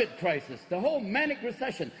budget crisis, the whole manic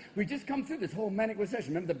recession. We just come through this whole manic recession.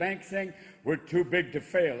 Remember the bank saying, we're too big to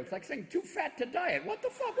fail. It's like saying, too fat to diet. What the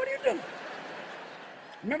fuck? What are you doing?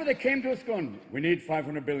 Remember they came to us going, we need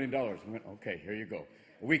 $500 billion. We went, okay, here you go.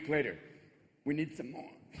 A week later, we need some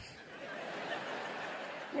more.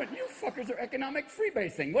 We went, you fuckers are economic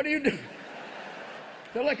freebasing. What are you doing?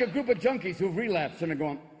 They're like a group of junkies who've relapsed and are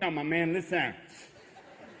going, no, my man, listen.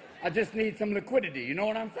 I just need some liquidity. You know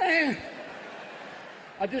what I'm saying?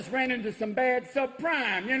 I just ran into some bad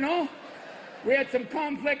subprime, you know? We had some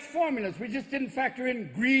complex formulas. We just didn't factor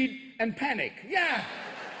in greed and panic. Yeah.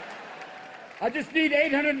 I just need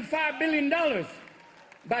 $805 billion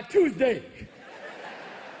by Tuesday.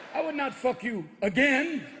 I would not fuck you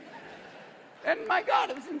again. And my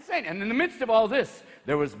God, it was insane. And in the midst of all this,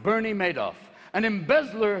 there was Bernie Madoff, an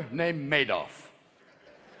embezzler named Madoff.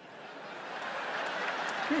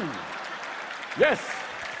 Yes.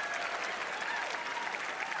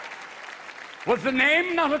 Was the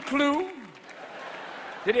name not a clue?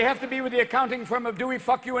 Did he have to be with the accounting firm of Dewey,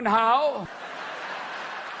 Fuck You, and How?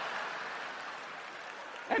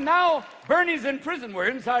 And now Bernie's in prison where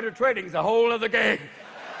insider trading's a whole other game.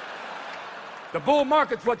 The bull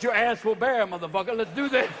market's what your ass will bear, motherfucker. Let's do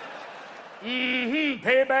this.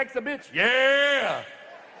 Payback's a bitch. Yeah.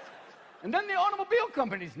 And then the automobile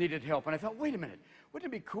companies needed help. And I thought, wait a minute.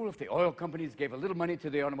 Wouldn't it be cool if the oil companies gave a little money to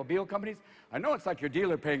the automobile companies? I know it's like your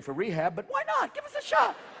dealer paying for rehab, but why not? Give us a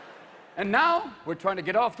shot. And now we're trying to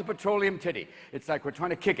get off the petroleum titty. It's like we're trying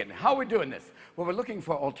to kick it. And how are we doing this? Well, we're looking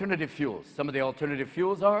for alternative fuels. Some of the alternative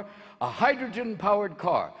fuels are a hydrogen-powered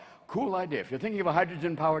car. Cool idea. If you're thinking of a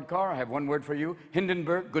hydrogen-powered car, I have one word for you.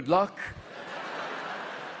 Hindenburg, good luck.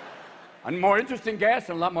 A more interesting gas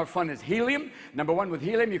and a lot more fun is helium. Number one, with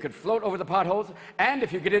helium, you could float over the potholes. And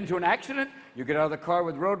if you get into an accident, you get out of the car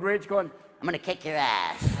with road rage going, I'm going to kick your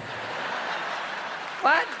ass.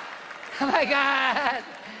 What? Oh, my God.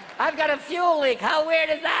 I've got a fuel leak. How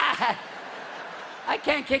weird is that? I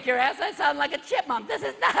can't kick your ass. I sound like a chipmunk. This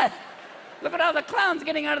is nuts. Look at all the clowns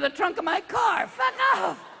getting out of the trunk of my car. Fuck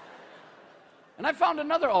off. And I found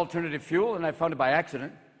another alternative fuel, and I found it by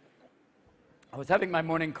accident. I was having my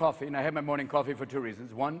morning coffee, and I had my morning coffee for two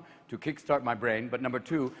reasons. One, to kickstart my brain, but number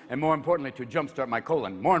two, and more importantly, to jumpstart my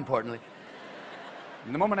colon. More importantly.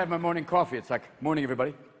 And the moment I have my morning coffee, it's like, morning,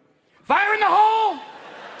 everybody. Fire in the hole!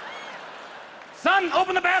 Son,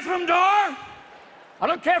 open the bathroom door! I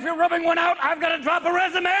don't care if you're rubbing one out, I've got to drop a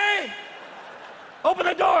resume! Open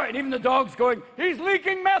the door! And even the dog's going, he's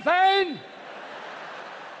leaking methane!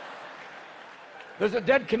 There's a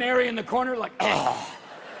dead canary in the corner, like, ugh.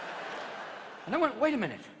 And I went, wait a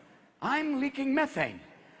minute. I'm leaking methane.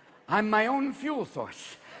 I'm my own fuel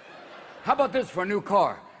source. How about this for a new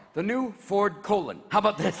car? The new Ford Colon. How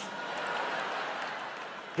about this?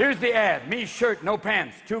 Here's the ad. Me, shirt, no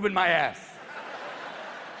pants, tube in my ass.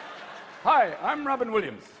 Hi, I'm Robin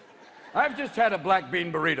Williams. I've just had a black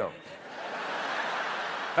bean burrito.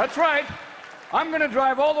 That's right. I'm gonna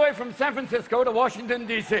drive all the way from San Francisco to Washington,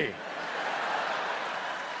 D.C.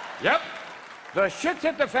 Yep. The shit's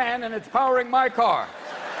hit the fan and it's powering my car.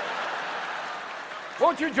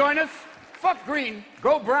 Won't you join us? Fuck green,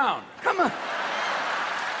 go brown. Come on.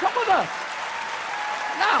 Come with us.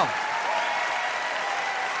 Now.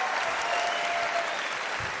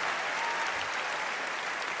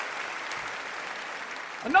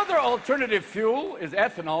 Another alternative fuel is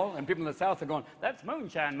ethanol, and people in the South are going, that's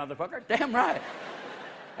moonshine, motherfucker. Damn right.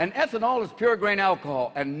 And ethanol is pure grain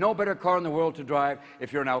alcohol, and no better car in the world to drive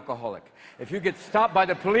if you're an alcoholic. If you get stopped by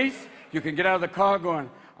the police, you can get out of the car going,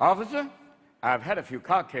 officer, I've had a few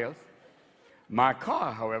cocktails. My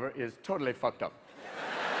car, however, is totally fucked up.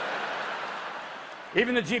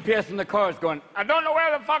 Even the GPS in the car is going, I don't know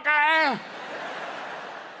where the fuck I am.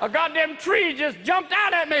 A goddamn tree just jumped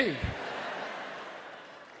out at me.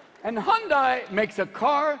 And Hyundai makes a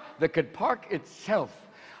car that could park itself.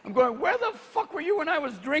 I'm going, where the fuck were you when I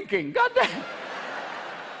was drinking? Goddamn.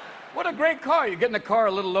 What a great car. You get in the car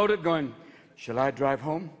a little loaded going, shall I drive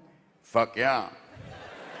home? Fuck yeah.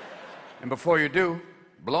 And before you do,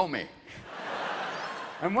 blow me.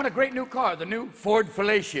 And what a great new car, the new Ford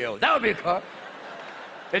Fellatio. That would be a car.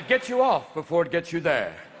 It gets you off before it gets you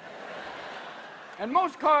there. And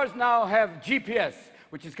most cars now have GPS,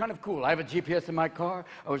 which is kind of cool. I have a GPS in my car.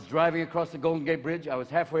 I was driving across the Golden Gate Bridge. I was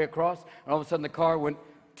halfway across, and all of a sudden the car went,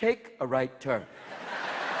 take a right turn.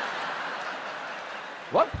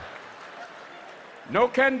 What? No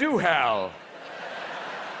can do, Hal.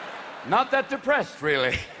 Not that depressed,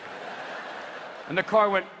 really. And the car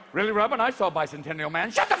went, really, Robin? I saw Bicentennial Man.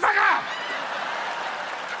 Shut the fuck up!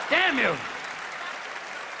 Damn you!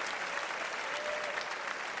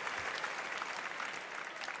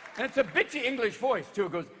 And it's a bitchy English voice, too.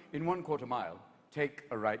 It goes, in 1/4 mile, take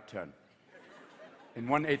a right turn. In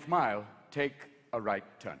 1/8 mile, take a right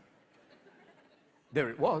turn. There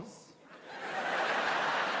it was.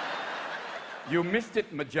 You missed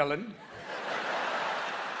it, Magellan.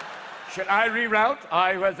 Should I reroute?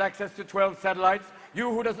 I who has access to 12 satellites.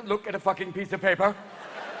 You who doesn't look at a fucking piece of paper.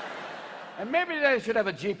 And maybe they should have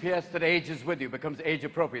a GPS that ages with you, becomes age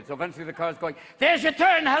appropriate. So eventually the car's going, there's your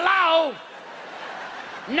turn, hello!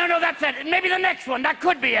 No, that's it. Maybe the next one. That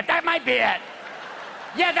could be it. That might be it.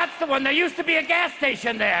 Yeah, that's the one. There used to be a gas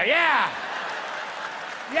station there. Yeah.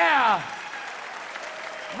 Yeah.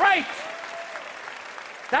 Right.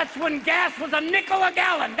 That's when gas was a nickel a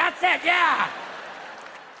gallon. That's it. Yeah.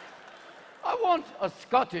 I want a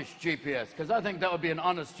Scottish GPS, because I think that would be an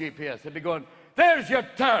honest GPS. It'd be going, there's your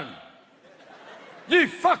turn. You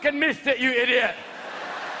fucking missed it, you idiot.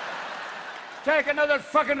 Take another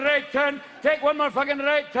fucking right turn. Take one more fucking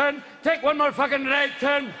right turn. Take one more fucking right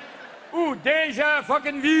turn. Ooh, deja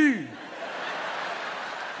fucking vu.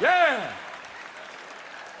 Yeah.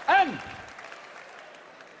 And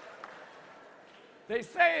they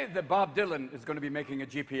say that Bob Dylan is going to be making a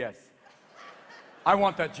GPS. I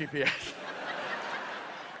want that GPS.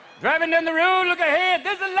 Driving down the road, look ahead.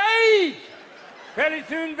 There's a light. Fairly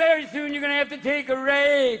soon, very soon, you're going to have to take a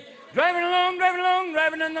right. Driving along,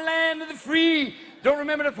 driving on the land of the free. Don't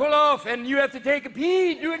remember to pull off, and you have to take a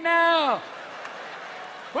pee. Do it now.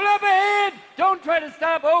 Pull up ahead. Don't try to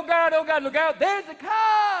stop. Oh, God, look out. There's a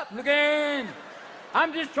cop. Look in.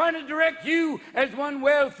 I'm just trying to direct you as one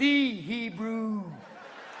wealthy Hebrew.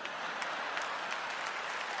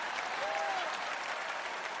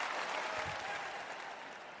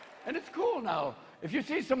 And it's cool now. If you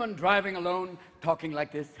see someone driving alone, talking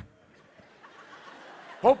like this,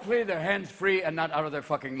 hopefully they're hands-free and not out of their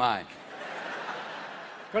fucking mind.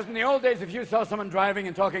 Because in the old days, if you saw someone driving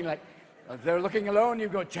and talking like, if they're looking alone, you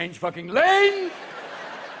go, change fucking lanes!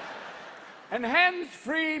 And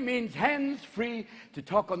hands-free means hands-free to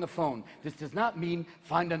talk on the phone. This does not mean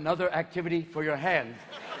find another activity for your hands.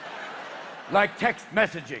 Like text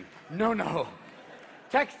messaging. No.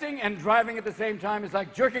 Texting and driving at the same time is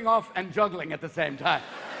like jerking off and juggling at the same time.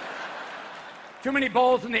 Too many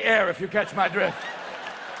balls in the air, if you catch my drift.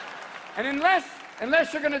 And unless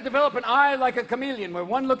Unless you're going to develop an eye like a chameleon where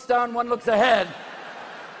one looks down, one looks ahead.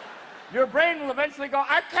 Your brain will eventually go,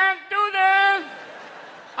 I can't do this!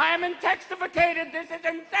 I am intoxicated, this is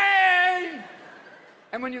insane!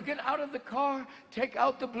 And when you get out of the car, take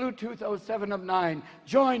out the Bluetooth 07 of 9.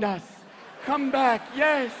 Join us. Come back,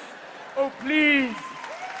 yes. Oh, please.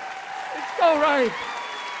 It's all right.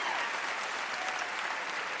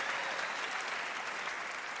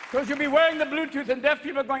 Because you'll be wearing the Bluetooth and deaf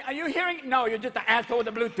people are going, are you hearing? No, you're just an asshole with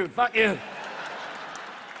a Bluetooth. Fuck you.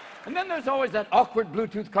 And then there's always that awkward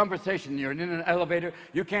Bluetooth conversation. You're in an elevator,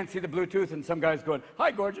 you can't see the Bluetooth, and some guy's going,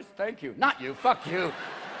 hi, gorgeous, thank you. Not you, fuck you.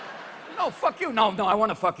 No, fuck you. No, I want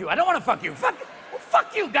to fuck you. I don't want to fuck you. Fuck you. Well,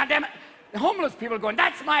 fuck you, goddammit. The homeless people are going,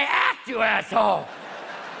 that's my act, you asshole.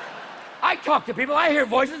 I talk to people, I hear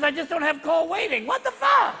voices, I just don't have call waiting. What the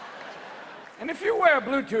fuck? And if you wear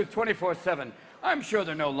Bluetooth 24/7, I'm sure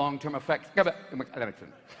there are no long-term effects.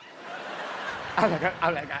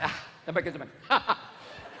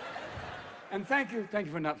 And thank you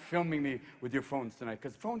for not filming me with your phones tonight,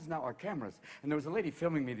 because phones now are cameras. And there was a lady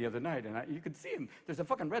filming me the other night, and you could see him. There's a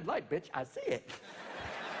fucking red light, bitch. I see it.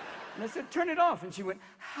 And I said, turn it off. And she went,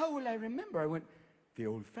 how will I remember? I went, the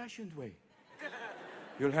old-fashioned way.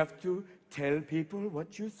 You'll have to tell people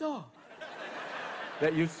what you saw.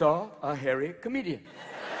 That you saw a hairy comedian.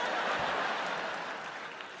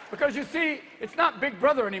 Because you see, it's not Big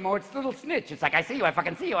Brother anymore, it's Little Snitch. It's like, I see you, I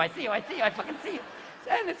fucking see you, I see you, I see you, I fucking see you.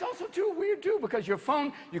 And it's also too weird, too, because your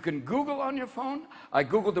phone, you can Google on your phone. I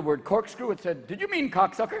Googled the word corkscrew. It said, did you mean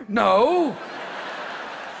cocksucker? No.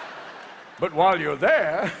 But while you're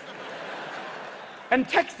there... And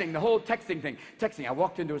texting, the whole texting thing. Texting, I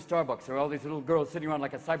walked into a Starbucks. There were all these little girls sitting around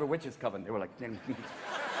like a cyber witches coven. They were like...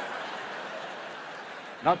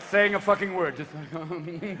 Not saying a fucking word, just like...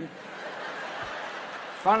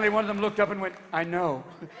 Finally, one of them looked up and went, I know.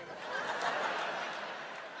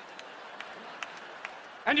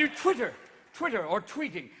 And you Twitter or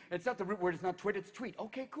tweeting. It's not the root word, it's not twit, it's tweet.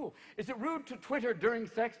 Okay, cool. Is it rude to Twitter during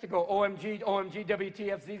sex to go OMG,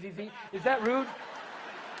 WTF, ZZZ? Is that rude?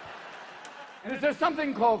 And is there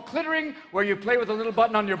something called clittering where you play with a little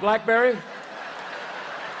button on your BlackBerry?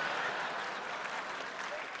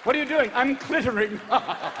 What are you doing? I'm clittering.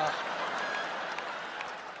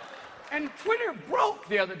 And Twitter broke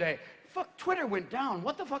the other day. Fuck, Twitter went down.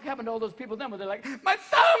 What the fuck happened to all those people then where they're like, my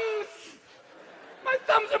thumbs! My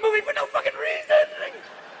thumbs are moving for no fucking reason!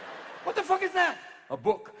 What the fuck is that? A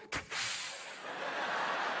book.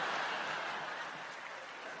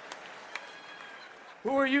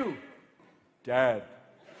 Who are you? Dad.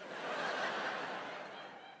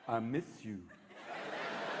 I miss you.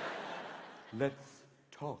 Let's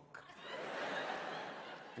talk.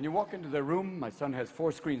 And you walk into their room, my son has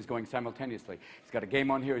 4 screens going simultaneously. He's got a game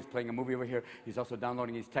on here, he's playing a movie over here, he's also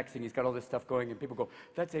downloading, he's texting, he's got all this stuff going, and people go,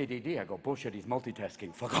 that's ADD. I go, bullshit, he's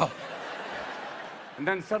multitasking, fuck off. And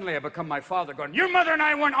then suddenly I become my father going, your mother and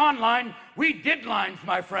I weren't online, we did lines,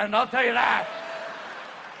 my friend, I'll tell you that.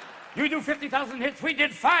 You do 50,000 hits, we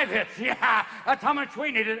did 5 hits, yeah, that's how much we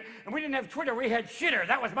needed. And we didn't have Twitter, we had Shitter,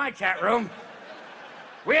 that was my chat room.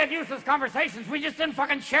 We had useless conversations, we just didn't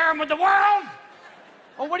fucking share them with the world.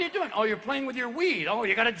 Oh, what are you doing? Oh, you're playing with your weed. Oh,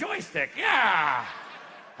 you got a joystick. Yeah.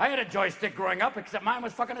 I had a joystick growing up, except mine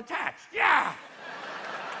was fucking attached. Yeah.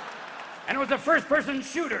 And it was a first-person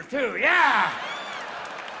shooter, too. Yeah.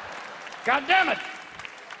 God damn it.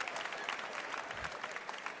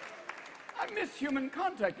 I miss human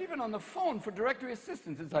contact, even on the phone for directory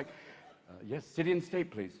assistance. It's like, yes, city and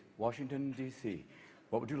state, please. Washington, D.C.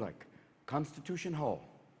 What would you like? Constitution Hall.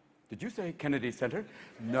 Did you say Kennedy Center?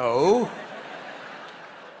 No.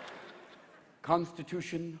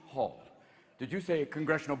 Constitution Hall. Did you say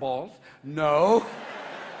congressional balls? No.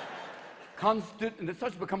 And it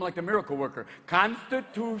starts to become like the miracle worker.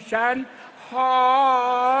 Constitution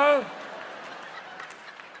Hall.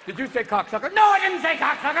 Did you say cocksucker? No, I didn't say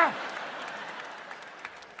cocksucker.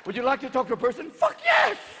 Would you like to talk to a person? Fuck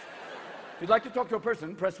yes. If you'd like to talk to a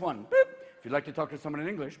person, press 1. Boop. If you'd like to talk to someone in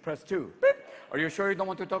English, press 2. Boop. Are you sure you don't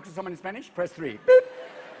want to talk to someone in Spanish? Press 3. Boop.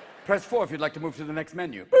 Press 4 if you'd like to move to the next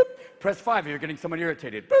menu. Boop. Press 5 if you're getting someone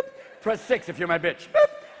irritated. Boop. Press 6 if you're my bitch. Boop.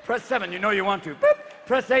 Press 7, you know you want to. Boop.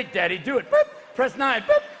 Press 8, daddy, do it. Boop. Press 9,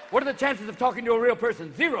 boop. What are the chances of talking to a real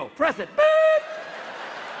person? 0. Press it. Boop.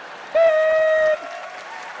 Boop.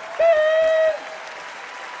 Boop.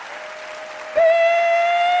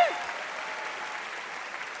 Boop.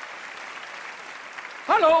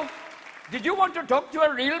 Hello. Did you want to talk to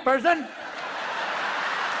a real person?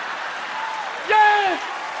 Yes!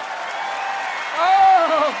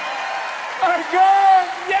 Oh, my God,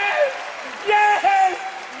 yes, yes!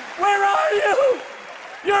 Where are you?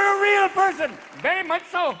 You're a real real person. Very much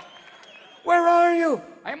so. Where are you?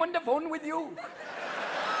 I'm on the phone with you.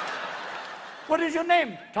 What is your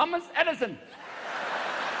name? Thomas Edison.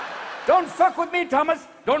 Don't fuck with me, Thomas.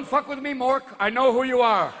 Don't fuck with me, Mork. I know who you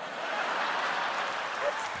are.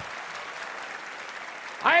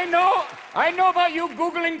 I know about you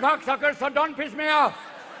Googling cocksuckers, so don't piss me off.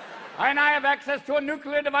 And I have access to a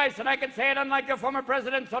nuclear device, and I can say it unlike your former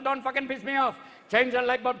president, so don't fucking piss me off. Change that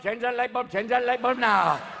light bulb, change that light bulb, change that light bulb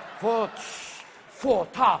now.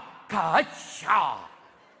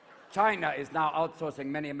 China is now outsourcing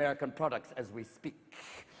many American products as we speak.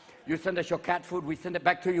 You send us your cat food, we send it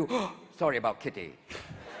back to you. Sorry about Kitty.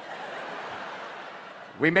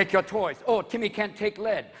 We make your toys. Oh, Timmy can't take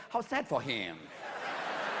lead. How sad for him.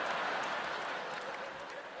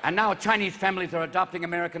 And now Chinese families are adopting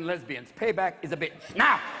American lesbians. Payback is a bitch.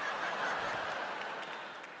 Now!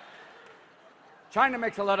 China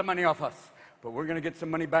makes a lot of money off us, but we're gonna get some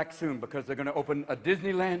money back soon because they're gonna open a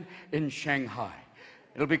Disneyland in Shanghai.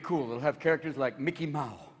 It'll be cool. It'll have characters like Mickey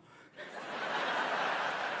Mouse.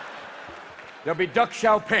 There'll be Duck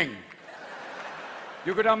Xiaoping.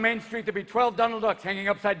 You go down Main Street, there'll be 12 Donald Ducks hanging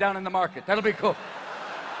upside down in the market. That'll be cool.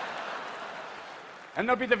 And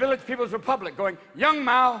there'll be the Village People's Republic going, Young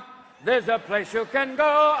Mao, there's a place you can go.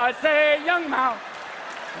 I say, Young Mao.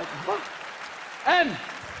 And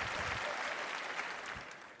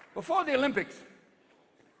before the Olympics,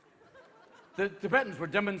 the Tibetans were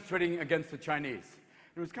demonstrating against the Chinese.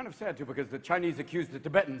 It was kind of sad, too, because the Chinese accused the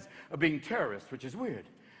Tibetans of being terrorists, which is weird.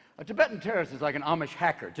 A Tibetan terrorist is like an Amish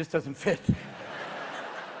hacker, just doesn't fit.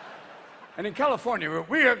 And in California,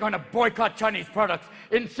 we are going to boycott Chinese products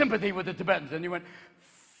in sympathy with the Tibetans. And you went,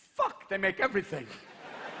 fuck, they make everything.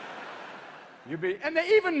 And they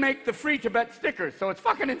even make the Free Tibet stickers, so it's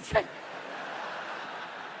fucking insane.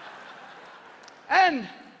 And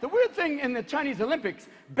the weird thing in the Chinese Olympics,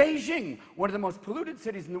 Beijing, one of the most polluted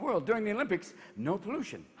cities in the world, during the Olympics, no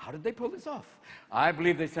pollution. How did they pull this off? I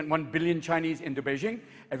believe they sent 1 billion Chinese into Beijing.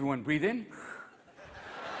 Everyone breathe in.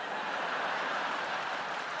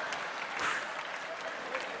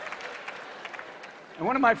 And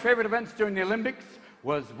one of my favorite events during the Olympics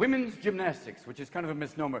was women's gymnastics, which is kind of a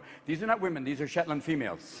misnomer. These are not women, these are Shetland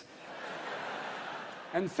females.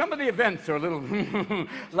 And some of the events are a little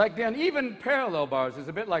like the uneven parallel bars is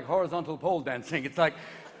a bit like horizontal pole dancing. It's like,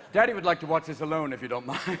 Daddy would like to watch this alone if you don't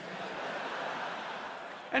mind.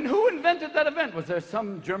 And who invented that event? Was there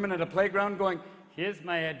some German at a playground going, here's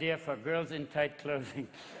my idea for girls in tight clothing.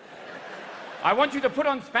 I want you to put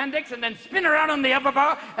on spandex and then spin around on the upper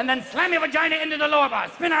bar and then slam your vagina into the lower bar.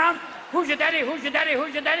 Spin around. Who's your daddy? Who's your daddy?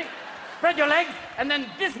 Who's your daddy? Spread your legs and then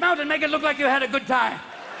dismount and make it look like you had a good time.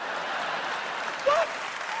 What?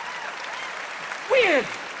 Weird.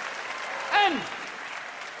 And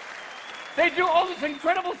they do all this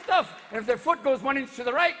incredible stuff. And if their foot goes 1 inch to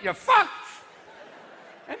the right, you're fucked.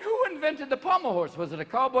 And who invented the pommel horse? Was it a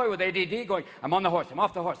cowboy with ADD going, I'm on the horse, I'm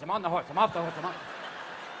off the horse, I'm on the horse, I'm off the horse, I'm on...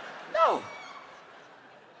 No.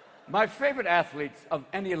 My favorite athletes of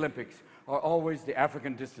any Olympics are always the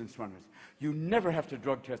African distance runners. You never have to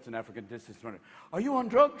drug test an African distance runner. Are you on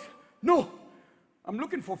drugs? No. I'm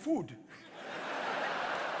looking for food.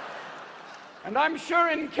 And I'm sure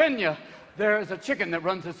in Kenya, there is a chicken that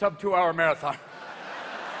runs a sub-2-hour marathon.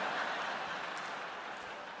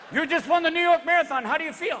 You just won the New York Marathon. How do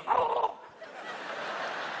you feel? Oh.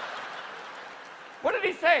 What did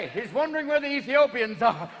he say? He's wondering where the Ethiopians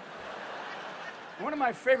are. One of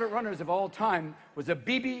my favorite runners of all time was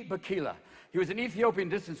Abebe Bikila. He was an Ethiopian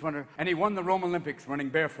distance runner, and he won the Rome Olympics running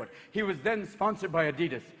barefoot. He was then sponsored by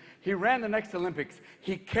Adidas. He ran the next Olympics.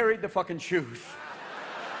 He carried the fucking shoes.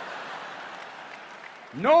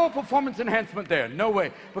 No performance enhancement there, no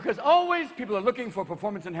way. Because always people are looking for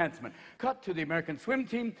performance enhancement. Cut to the American swim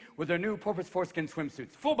team with their new porpoise foreskin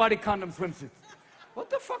swimsuits. Full-body condom swimsuits. What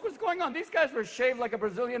the fuck was going on? These guys were shaved like a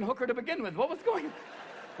Brazilian hooker to begin with. What was going on?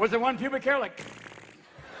 Was there one pubic hair like...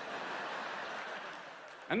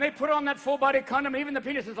 And they put on that full-body condom, even the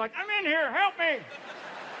penis is like, I'm in here, help me!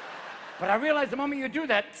 But I realized the moment you do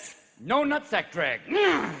that, no nutsack drag.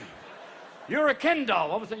 You're a Ken doll.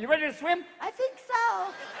 All of a sudden, you ready to swim? I think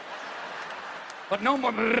so. But no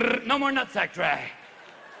more nutsack drag.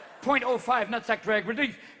 0.05 nutsack drag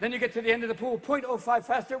release. Then you get to the end of the pool, 0.05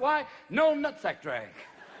 faster. Why? No nutsack drag.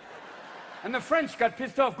 And the French got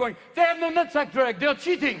pissed off going, they have no nutsack drag, they're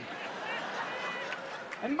cheating.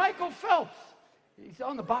 And Michael Phelps, he's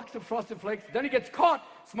on the box of Frosted Flakes, then he gets caught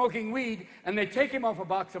smoking weed, and they take him off a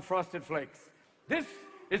box of Frosted Flakes. This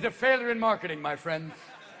is a failure in marketing, my friends.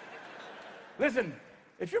 Listen,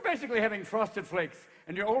 if you're basically having Frosted Flakes,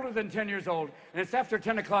 and you're older than 10 years old, and it's after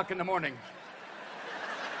 10 o'clock in the morning,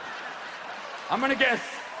 I'm gonna guess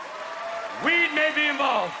weed may be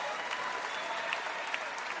involved.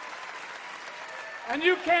 And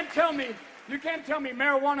you can't tell me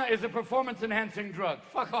marijuana is a performance-enhancing drug.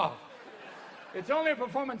 Fuck off. It's only a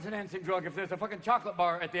performance-enhancing drug if there's a fucking chocolate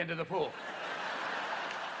bar at the end of the pool.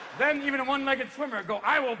 Then even a one-legged swimmer go,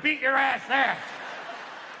 I will beat your ass there.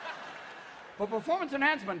 But performance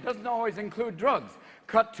enhancement doesn't always include drugs.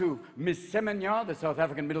 Cut to Miss Semenya, the South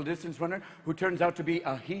African middle distance runner, who turns out to be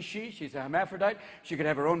a he-she. She's a hermaphrodite. She could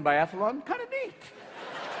have her own biathlon. Kind of neat.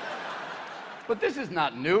 But this is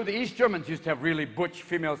not new. The East Germans used to have really butch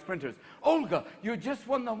female sprinters. Olga, you just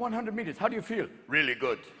won the 100 meters. How do you feel? Really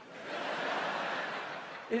good.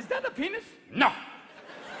 Is that a penis? No.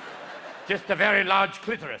 Just a very large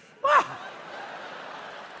clitoris. Wow.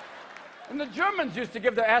 And the Germans used to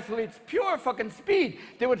give their athletes pure fucking speed.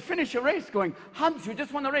 They would finish a race going, Hans, you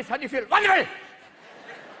just won the race. How do you feel? Wonderful!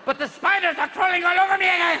 But the spiders are crawling all over me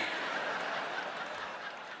again.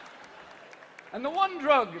 And the one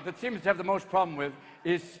drug that seems to have the most problem with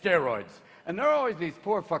is steroids. And there are always these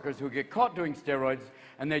poor fuckers who get caught doing steroids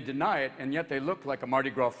and they deny it, and yet they look like a Mardi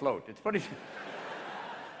Gras float. It's funny.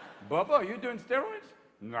 Bubba, are you doing steroids?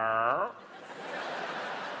 No.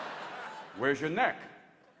 Where's your neck?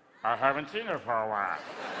 I haven't seen her for a while.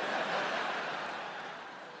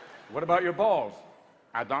 What about your balls?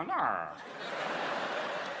 I don't know.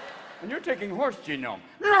 And you're taking horse genome.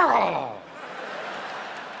 No!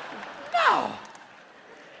 No!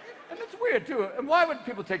 And it's weird, too. And why would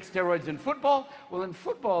people take steroids in football? Well, in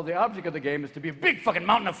football, the object of the game is to be a big fucking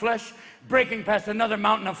mountain of flesh, breaking past another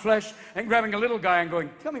mountain of flesh, and grabbing a little guy and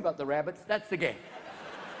going, tell me about the rabbits. That's the game.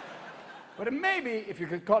 But maybe if you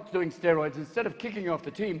get caught doing steroids, instead of kicking you off the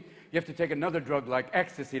team, you have to take another drug like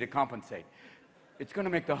ecstasy to compensate. It's going to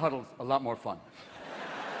make the huddles a lot more fun.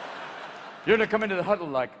 You're going to come into the huddle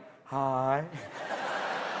like, hi.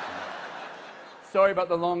 Sorry about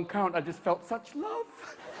the long count. I just felt such love.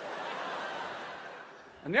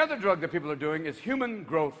 And the other drug that people are doing is human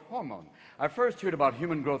growth hormone. I first heard about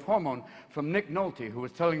human growth hormone from Nick Nolte, who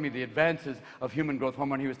was telling me the advances of human growth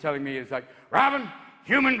hormone. He was telling me, he was like, Robin,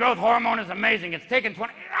 human growth hormone is amazing. It's taken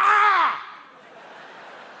 20... Ah!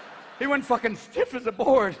 He went fucking stiff as a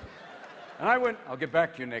board. And I went, I'll get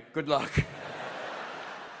back to you, Nick. Good luck.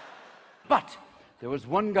 But there was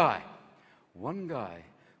one guy who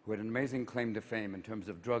had an amazing claim to fame in terms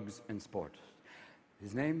of drugs and sport.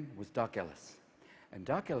 His name was Doc Ellis. And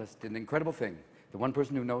Doc Ellis did an incredible thing. The one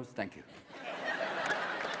person who knows, thank you.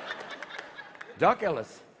 Doc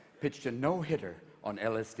Ellis pitched a no-hitter on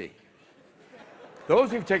LSD.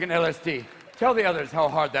 Those who've taken LSD, tell the others how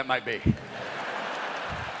hard that might be.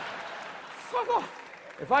 Fuck off.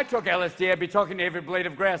 If I took LSD, I'd be talking to every blade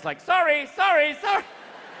of grass like, sorry, sorry, sorry.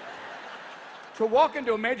 To walk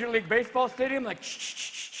into a Major League Baseball stadium like, shh, shh,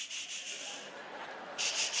 shh, shh,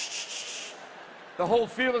 shh, shh. The whole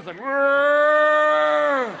field is like,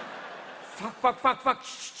 fuck, fuck, fuck, fuck,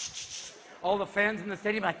 shh, shh, shh. All the fans in the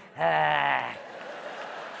stadium like, ah.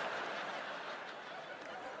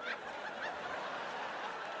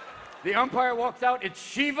 The umpire walks out, it's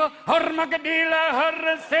Shiva,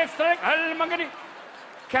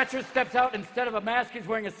 Catcher steps out, instead of a mask, he's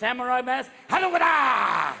wearing a samurai mask.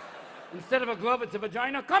 Instead of a glove, it's a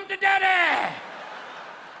vagina. Come to daddy!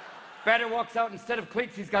 Batter walks out, instead of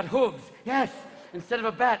cleats, he's got hooves. Yes, instead of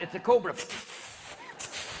a bat, it's a cobra.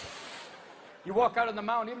 You walk out on the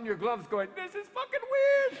mound, even your gloves going, this is fucking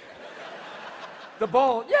weird. The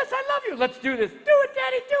ball, yes, I love you. Let's do this. Do it,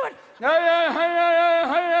 Daddy, do it.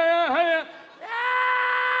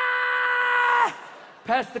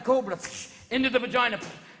 Past the cobra, into the vagina.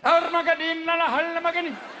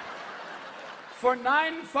 For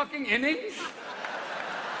 9 fucking innings?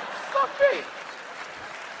 Fuck me.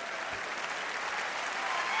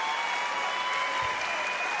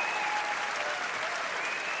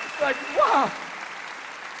 It's like, wow.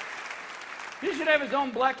 He should have his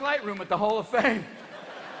own black light room at the Hall of Fame.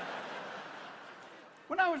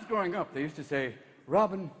 When I was growing up, they used to say,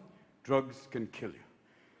 Robin, drugs can kill you.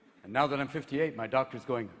 And now that I'm 58, my doctor's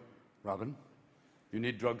going, Robin, you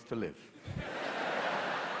need drugs to live.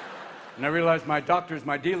 And I realize my doctor's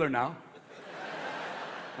my dealer now.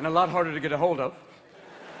 And a lot harder to get a hold of.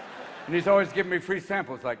 And he's always giving me free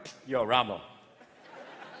samples like, yo, Rambo,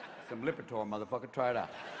 some Lipitor, motherfucker, try it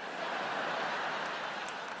out.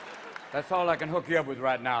 That's all I can hook you up with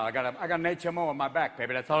right now. I got an HMO on my back,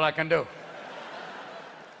 baby. That's all I can do.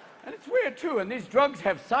 And it's weird, too. And these drugs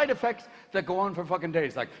have side effects that go on for fucking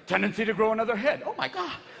days, like tendency to grow another head. Oh, my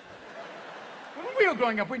God. When we were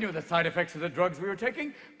growing up, we knew the side effects of the drugs we were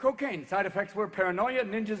taking. Cocaine. Side effects were paranoia,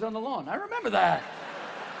 ninjas on the lawn. I remember that.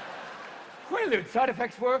 Quaalude, side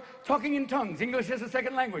effects were talking in tongues, English as a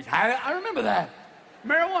second language. I remember that.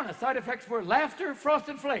 Marijuana, side effects were laughter,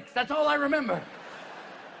 frosted flakes. That's all I remember.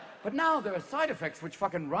 But now there are side effects which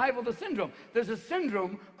fucking rival the syndrome. There's a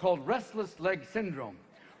syndrome called restless leg syndrome.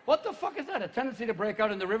 What the fuck is that? A tendency to break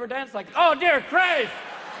out in the river dance? Like, oh dear Christ!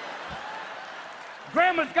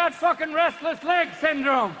 Grandma's got fucking restless leg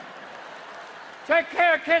syndrome. Take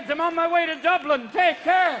care, kids. I'm on my way to Dublin. Take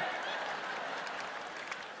care.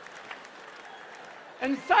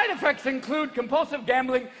 And side effects include compulsive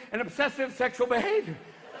gambling and obsessive sexual behavior.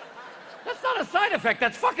 That's not a side effect.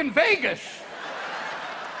 That's fucking Vegas.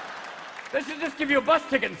 They should just give you a bus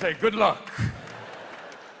ticket and say, good luck.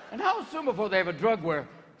 And how soon before they have a drug where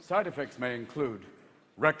side effects may include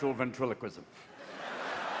rectal ventriloquism?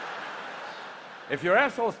 If your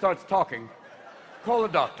asshole starts talking, call a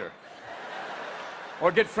doctor.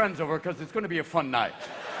 Or get friends over, because it's going to be a fun night.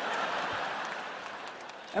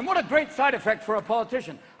 And what a great side effect for a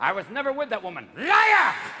politician. I was never with that woman.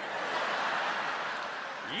 Liar!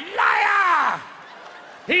 Liar!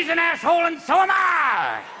 He's an asshole and so am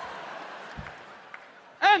I!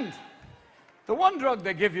 And the one drug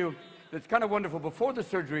they give you that's kind of wonderful before the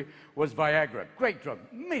surgery was Viagra. Great drug,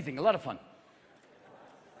 amazing, a lot of fun.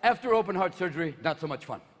 After open heart surgery, not so much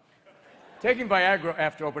fun. Taking Viagra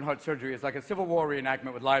after open heart surgery is like a Civil War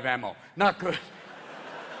reenactment with live ammo. Not good.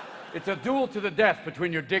 It's a duel to the death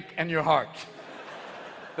between your dick and your heart.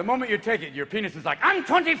 The moment you take it, your penis is like, I'm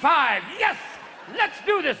 25, yes, let's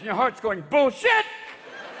do this. And your heart's going, bullshit.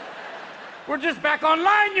 We're just back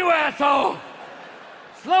online, you asshole.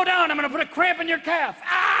 Slow down, I'm gonna put a cramp in your calf.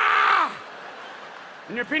 Ah!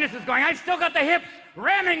 And your penis is going, I still got the hips,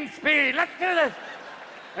 ramming speed, let's do this.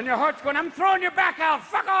 And your heart's going, I'm throwing your back out,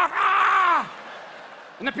 fuck off, ah!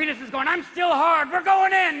 And the penis is going, I'm still hard, we're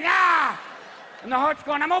going in, yeah! And the heart's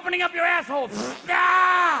going, I'm opening up your asshole,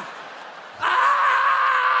 ah!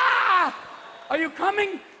 Ah! Are you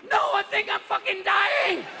coming? No, I think I'm fucking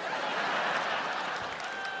dying!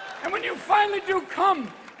 And when you finally do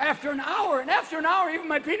come, after an hour, even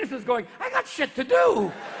my penis is going, I got shit to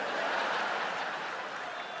do.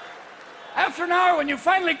 After an hour, when you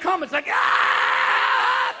finally come, it's like,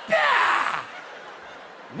 ah! Yeah!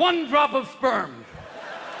 One drop of sperm.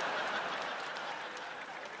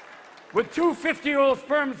 With two 50-year-old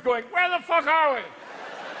sperms going, where the fuck are we?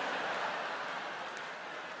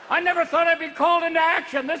 I never thought I'd be called into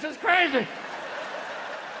action. This is crazy.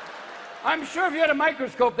 I'm sure if you had a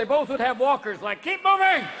microscope, they both would have walkers like, keep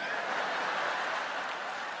moving.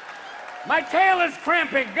 My tail is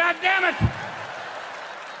cramping, God damn it.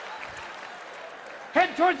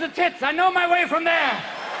 Head towards the tits, I know my way from there.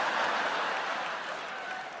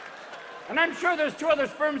 And I'm sure there's two other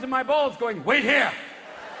sperms in my balls going, wait here.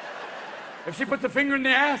 If she puts a finger in the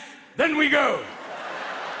ass, then we go.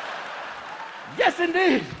 Yes,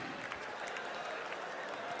 indeed.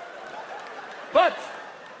 But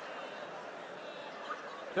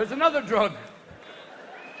there's another drug.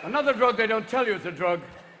 Another drug they don't tell you is a drug.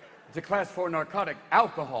 It's a class 4 narcotic,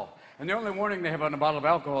 alcohol. And the only warning they have on a bottle of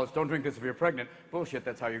alcohol is don't drink this if you're pregnant. Bullshit,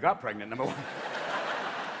 that's how you got pregnant, number one.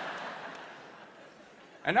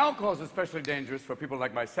 And alcohol is especially dangerous for people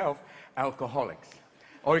like myself, alcoholics.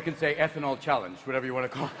 Or you can say ethanol challenged, whatever you want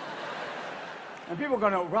to call it. And people are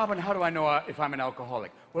going to, Robin, how do I know if I'm an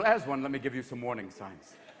alcoholic? Well, as one, let me give you some warning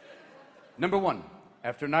signs. Number one,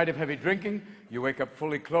 after a night of heavy drinking, you wake up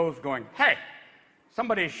fully clothed going, hey,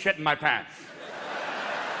 somebody's shitting my pants.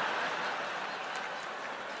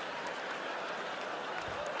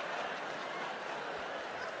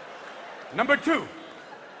 Number two,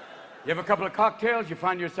 you have a couple of cocktails, you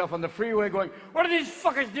find yourself on the freeway going, what are these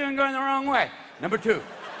fuckers doing going the wrong way? Number two.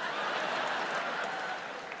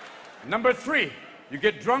 Number three, you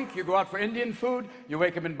get drunk, you go out for Indian food, you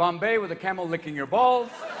wake up in Bombay with a camel licking your balls.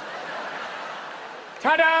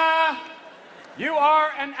 Ta-da! You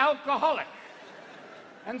are an alcoholic.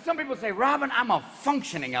 And some people say, Robin, I'm a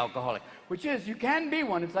functioning alcoholic, which is, you can be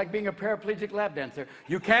one. It's like being a paraplegic lap dancer.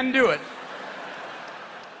 You can do it.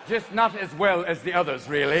 Just not as well as the others,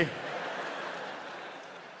 really.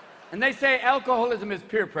 And they say alcoholism is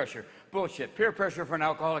peer pressure. Bullshit. Peer pressure for an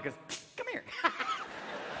alcoholic is, come here.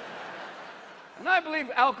 And I believe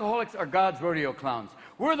alcoholics are God's rodeo clowns.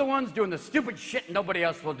 We're the ones doing the stupid shit nobody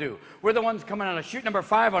else will do. We're the ones coming on a shoot number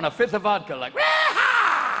 5 on a fifth of vodka, like,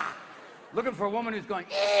 wah-ha! Looking for a woman who's going,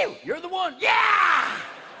 ew, you're the one, yeah!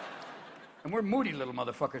 And we're moody little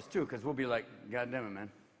motherfuckers, too, because we'll be like, God damn it, man.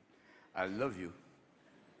 I love you.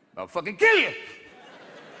 I'll fucking kill you.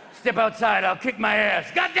 Step outside, I'll kick my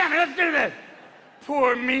ass. God damn it, let's do this.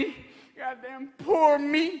 Pour me. Goddamn, pour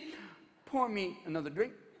me. Pour me another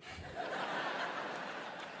drink.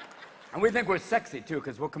 And we think we're sexy, too,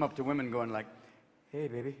 because we'll come up to women going like, hey,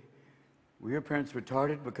 baby, were your parents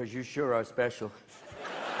retarded? Because you sure are special.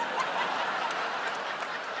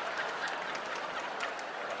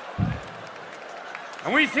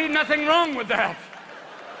 And we see nothing wrong with that.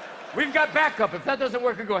 We've got backup. If that doesn't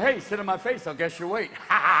work, we go, hey, sit on my face, I'll guess your weight.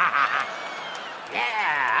 Yeah.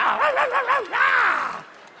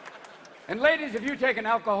 And ladies, if you take an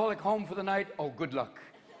alcoholic home for the night, oh, good luck.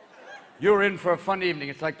 You're in for a fun evening.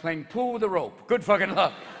 It's like playing pool with a rope. Good fucking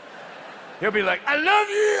luck. He'll be like, I love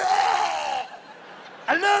you.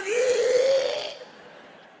 I love you.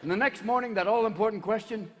 And the next morning, that all-important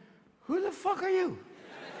question, who the fuck are you?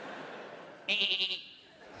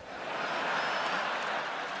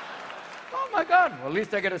 Oh my God, well, at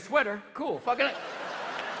least I get a sweater. Cool, fucking it.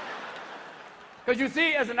 Because you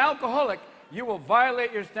see, as an alcoholic, you will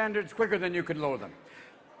violate your standards quicker than you could lower them.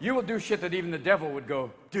 You will do shit that even the devil would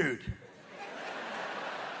go, dude.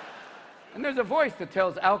 And there's a voice that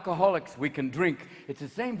tells alcoholics we can drink. It's the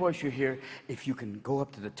same voice you hear if you can go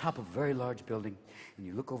up to the top of a very large building and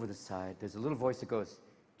you look over the side. There's a little voice that goes,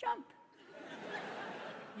 jump.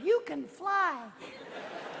 You can fly.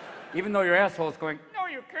 Even though your asshole's going, no,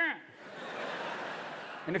 you can't.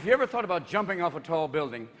 And if you ever thought about jumping off a tall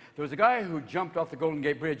building, there was a guy who jumped off the Golden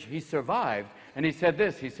Gate Bridge. He survived, and he said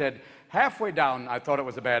this. He said, halfway down, I thought it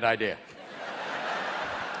was a bad idea.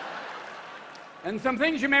 And some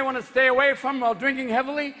things you may want to stay away from while drinking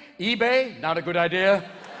heavily. eBay, not a good idea.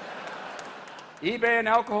 eBay and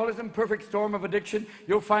alcoholism, perfect storm of addiction.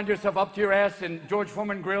 You'll find yourself up to your ass in George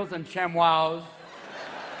Foreman grills and ShamWows.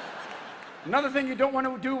 Another thing you don't want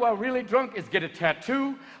to do while really drunk is get a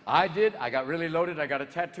tattoo. I did. I got really loaded. I got a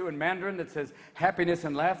tattoo in Mandarin that says happiness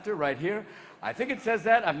and laughter right here. I think it says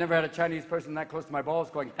that. I've never had a Chinese person that close to my balls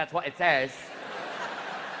going, that's what it says.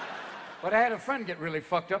 But I had a friend get really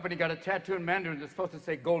fucked up and he got a tattoo in Mandarin that's supposed to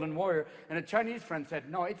say Golden Warrior, and a Chinese friend said,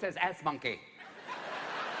 no, it says ass monkey.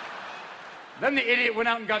 Then the idiot went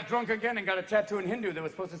out and got drunk again and got a tattoo in Hindu that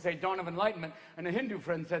was supposed to say Dawn of Enlightenment, and a Hindu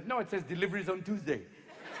friend said, no, it says deliveries on Tuesday.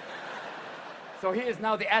 So he is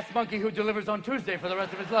now the ass monkey who delivers on Tuesday for the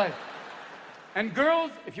rest of his life. And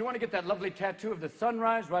girls, if you want to get that lovely tattoo of the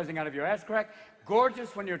sunrise rising out of your ass crack,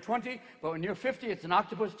 gorgeous when you're 20, but when you're 50, it's an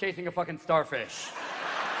octopus chasing a fucking starfish.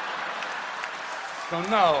 So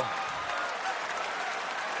no.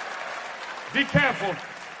 Be careful.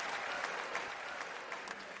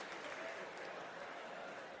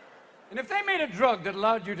 And if they made a drug that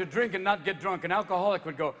allowed you to drink and not get drunk, an alcoholic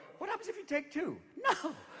would go, what happens if you take two?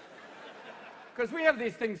 No. Because we have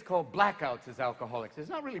these things called blackouts as alcoholics. It's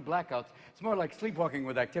not really blackouts. It's more like sleepwalking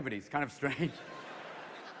with activities. Kind of strange.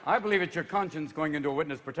 I believe it's your conscience going into a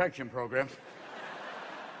witness protection program.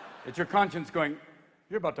 It's your conscience going,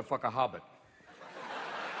 you're about to fuck a hobbit.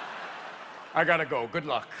 I gotta go. Good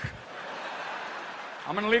luck.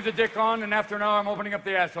 I'm gonna leave the dick on, and after an hour I'm opening up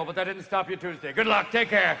the asshole, but that didn't stop you Tuesday. Good luck. Take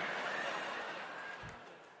care.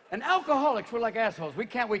 And alcoholics, we're like assholes. We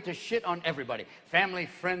can't wait to shit on everybody. Family,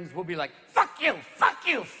 friends, we'll be like, fuck you, fuck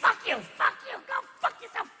you, fuck you, fuck you, go fuck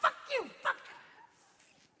yourself, fuck you, fuck.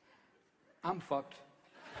 I'm fucked.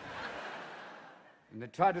 And they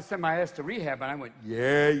tried to send my ass to rehab, and I went,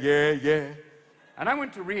 yeah, yeah, yeah. And I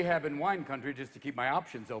went to rehab in wine country just to keep my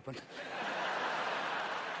options open.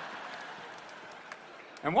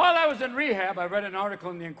 And while I was in rehab, I read an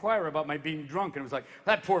article in the Inquirer about my being drunk, and it was like,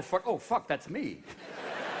 that poor fuck, oh, fuck, that's me.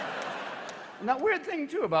 And that weird thing,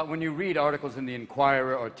 too, about when you read articles in the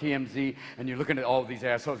Inquirer or TMZ, and you're looking at all these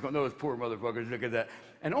assholes going, those poor motherfuckers, look at that.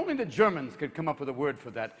 And only the Germans could come up with a word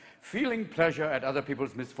for that. Feeling pleasure at other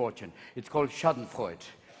people's misfortune. It's called Schadenfreude.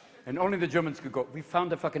 And only the Germans could go, we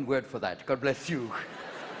found a fucking word for that. God bless you.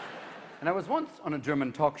 And I was once on a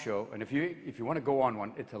German talk show, and if you want to go on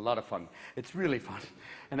one, it's a lot of fun. It's really fun.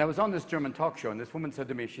 And I was on this German talk show, and this woman said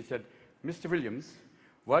to me, she said, Mr. Williams,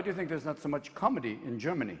 why do you think there's not so much comedy in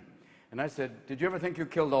Germany? And I said, did you ever think you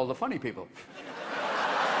killed all the funny people?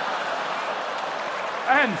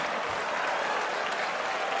 And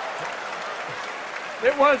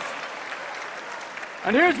it was,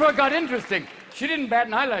 and here's what got interesting. She didn't bat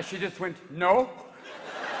an eyelash, she just went, no.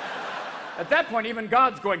 At that point, even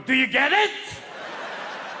God's going, do you get it?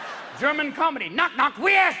 German comedy, knock, knock,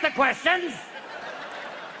 we ask the questions.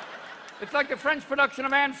 It's like the French production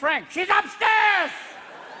of Anne Frank. She's upstairs!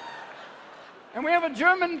 And we have a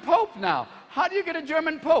German pope now. How do you get a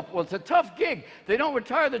German pope? Well, it's a tough gig. They don't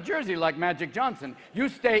retire the jersey like Magic Johnson. You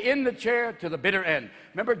stay in the chair to the bitter end.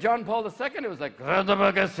 Remember John Paul II? It was like,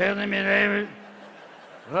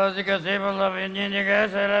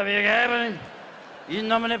 in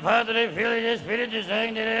nomine Patri, Filii, Spiritus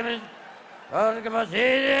Sancti,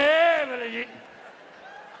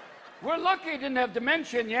 We're lucky he didn't have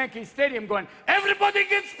dementia in Yankee Stadium going, everybody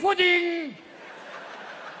gets pudding!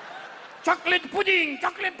 Chocolate pudding!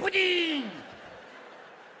 Chocolate pudding!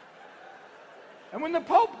 And when the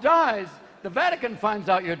Pope dies, the Vatican finds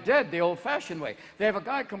out you're dead the old-fashioned way. They have a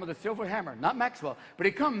guy come with a silver hammer, not Maxwell, but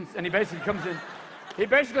he comes and he basically comes in. He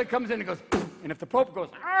basically comes in and goes, poof, and if the Pope goes,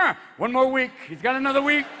 one more week, he's got another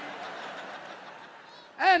week.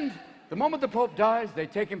 And the moment the Pope dies, they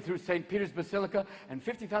take him through St. Peter's Basilica, and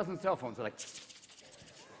 50,000 cell phones are like,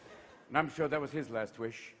 and I'm sure that was his last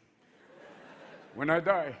wish. When I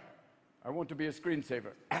die, I want to be a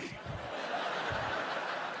screensaver.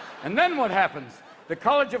 And then what happens? The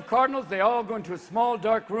College of Cardinals, they all go into a small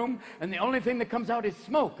dark room, and the only thing that comes out is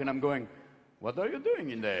smoke. And I'm going, what are you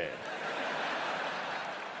doing in there?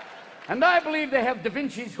 And I believe they have Da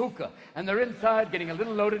Vinci's hookah, and they're inside getting a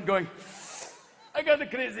little loaded going, I got a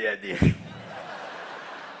crazy idea.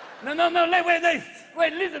 No,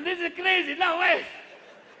 wait, listen, this is crazy. No, wait.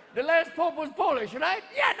 The last Pope was Polish, right?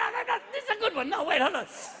 Yeah, no, this is a good one. No, wait, hold on.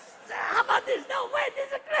 How about this? No, wait,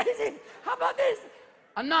 this is crazy. How about this?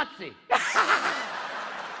 A Nazi.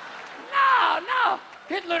 No.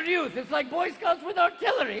 Hitler Youth. It's like Boy Scouts with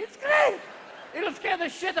artillery. It's great. It'll scare the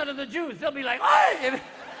shit out of the Jews. They'll be like, oi!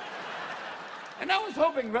 And I was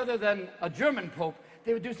hoping rather than a German Pope,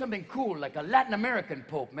 they would do something cool, like a Latin American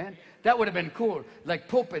Pope, man. That would have been cool, like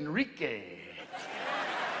Pope Enrique.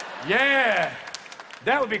 Yeah,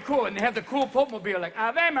 that would be cool. And they have the cool Pope mobile, like,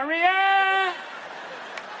 Ave Maria!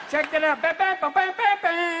 Check it out. Ba, ba, ba, ba, ba,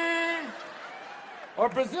 ba. Or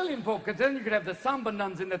Brazilian Pope, because then you could have the samba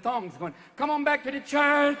nuns in the thongs going, come on back to the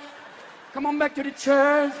church. Come on back to the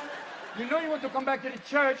church. You know you want to come back to the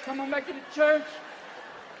church. Come on back to the church.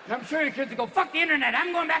 And I'm sure your kids will go, fuck the internet.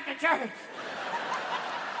 I'm going back to church.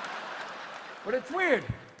 But it's weird.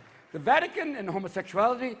 The Vatican and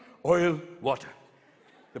homosexuality, oil, water.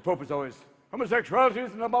 The Pope is always, homosexuality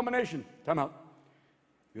is an abomination. Time out.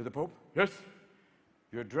 You're the Pope? Yes.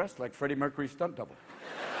 You're dressed like Freddie Mercury's stunt double.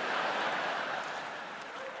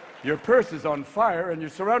 Your purse is on fire and you're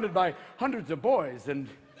surrounded by hundreds of boys and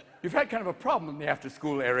you've had kind of a problem in the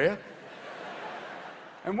after-school area.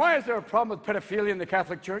 And why is there a problem with pedophilia in the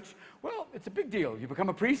Catholic Church? Well, it's a big deal. You become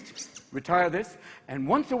a priest, retire this, and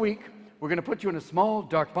once a week, we're going to put you in a small,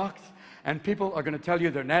 dark box, and people are going to tell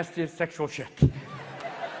you their nastiest sexual shit.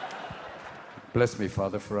 Bless me,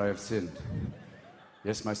 Father, for I have sinned.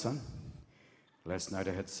 Yes, my son? Last night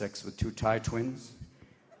I had sex with 2 Thai twins,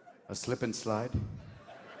 a slip and slide,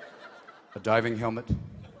 a diving helmet,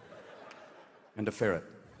 and a ferret.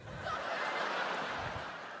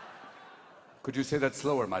 Could you say that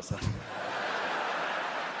slower, my son?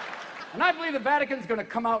 And I believe the Vatican's going to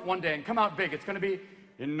come out one day and come out big. It's going to be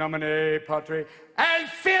in nomine patri et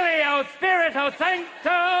filio spirito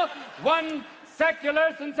sancto, one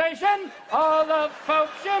secular sensation, all the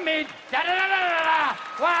folks you meet, da-da-da-da-da-da,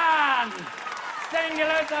 one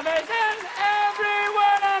singular salvation,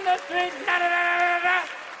 everyone on the street, da-da-da-da-da-da.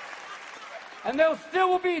 And there still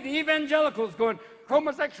will be the evangelicals going,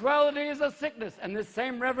 homosexuality is a sickness. And this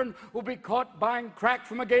same reverend will be caught buying crack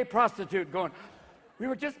from a gay prostitute going, we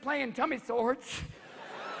were just playing tummy swords.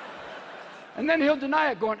 And then he'll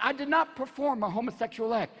deny it going, I did not perform a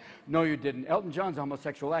homosexual act. No, you didn't. Elton John's a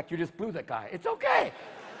homosexual act. You just blew that guy. It's okay.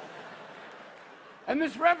 And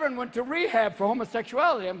this reverend went to rehab for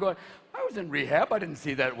homosexuality. I'm going, I was in rehab. I didn't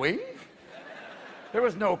see that wing. There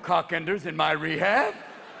was no cockenders in my rehab.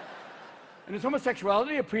 And is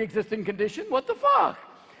homosexuality a pre-existing condition? What the fuck?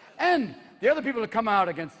 And the other people that come out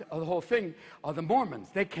against the whole thing are the Mormons.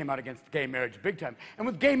 They came out against gay marriage big time. And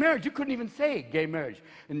with gay marriage, you couldn't even say gay marriage.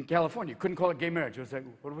 In California, you couldn't call it gay marriage. It was like,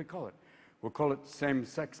 what do we call it? We'll call it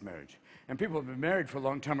same-sex marriage. And people who have been married for a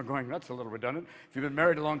long time are going, that's a little redundant. If you've been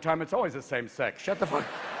married a long time, it's always the same sex. Shut the fuck.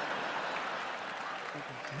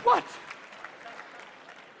 What?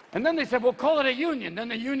 And then they said, we'll call it a union. Then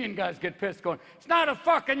the union guys get pissed going, it's not a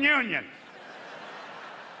fucking union.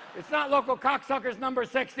 It's not local cocksuckers number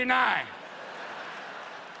 69.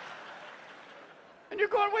 And you're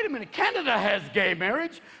going, wait a minute, Canada has gay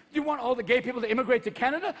marriage. Do you want all the gay people to immigrate to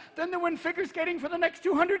Canada? Then they win figure skating for the next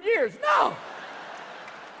 200 years. No.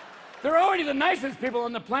 They're already the nicest people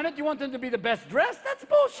on the planet. You want them to be the best dressed? That's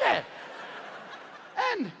bullshit.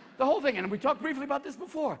 And the whole thing, and we talked briefly about this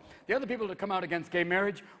before, the other people to come out against gay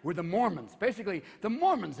marriage were the Mormons. Basically, the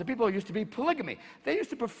Mormons, the people who used to be polygamy, they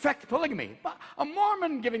used to perfect polygamy. But a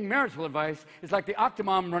Mormon giving marital advice is like the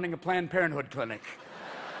Octomom running a Planned Parenthood clinic.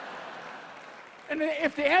 And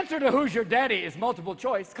if the answer to who's your daddy is multiple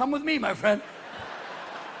choice, come with me, my friend.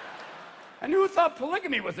 And who thought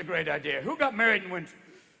polygamy was a great idea? Who got married and went,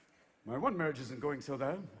 my one marriage isn't going so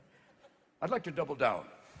bad. I'd like to double down.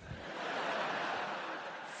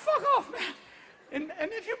 fuck off, man. And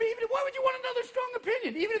if you even, why would you want another strong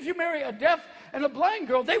opinion? Even if you marry a deaf and a blind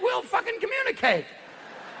girl, they will fucking communicate.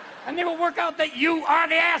 And they will work out that you are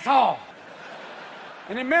the asshole.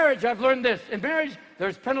 And in marriage, I've learned this. In marriage,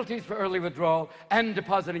 there's penalties for early withdrawal and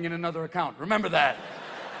depositing in another account. Remember that.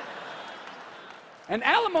 And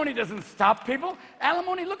alimony doesn't stop people.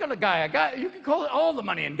 Alimony, look at a guy, you can call it all the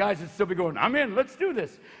money, and guys would still be going, I'm in, let's do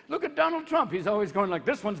this. Look at Donald Trump. He's always going like,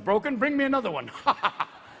 this one's broken, bring me another one.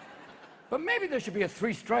 But maybe there should be a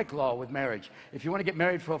 3-strike law with marriage. If you want to get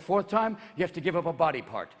married for a 4th time, you have to give up a body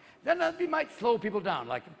part. Then that might slow people down.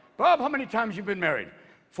 Like, Bob, how many times you been married?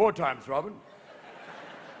 4 times, Robin.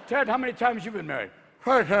 Ted, how many times you been married?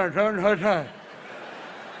 4 times.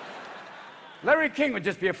 Larry King would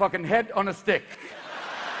just be a fucking head on a stick.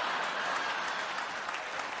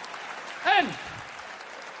 And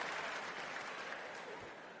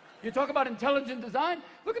you talk about intelligent design?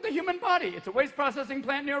 Look at the human body. It's a waste processing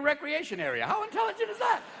plant near a recreation area. How intelligent is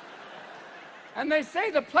that? And they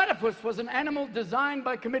say the platypus was an animal designed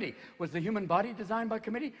by committee. Was the human body designed by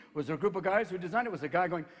committee? Was there a group of guys who designed it? Was a guy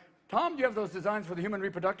going, Tom, do you have those designs for the human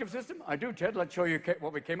reproductive system? I do, Ted. Let's show you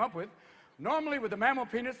what we came up with. Normally, with the mammal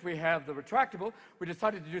penis, we have the retractable. We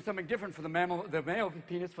decided to do something different for the male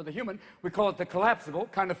penis for the human. We call it the collapsible.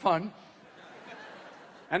 Kind of fun.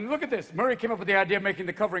 And look at this. Murray came up with the idea of making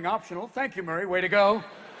the covering optional. Thank you, Murray. Way to go.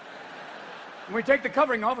 When we take the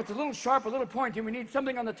covering off, it's a little sharp, a little pointy. We need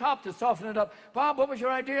something on the top to soften it up. Bob, what was your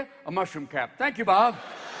idea? A mushroom cap. Thank you, Bob.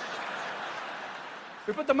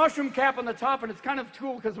 We put the mushroom cap on the top, and it's kind of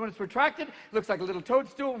cool because when it's retracted, it looks like a little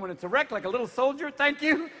toadstool, and when it's erect, like a little soldier. Thank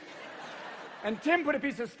you. And Tim put a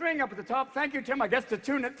piece of string up at the top. Thank you, Tim. I guess to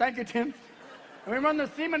tune it. Thank you, Tim. And we run the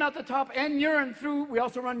semen out the top and urine through. We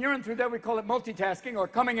also run urine through there. We call it multitasking or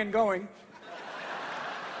coming and going.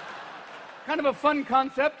 Kind of a fun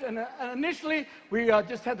concept. And initially, we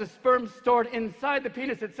just had the sperm stored inside the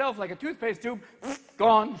penis itself like a toothpaste tube.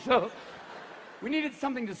 Gone. So we needed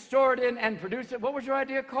something to store it in and produce it. What was your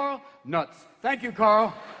idea, Carl? Nuts. Thank you,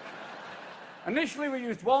 Carl. Initially, we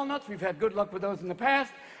used walnuts. We've had good luck with those in the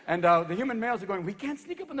past. And the human males are going, we can't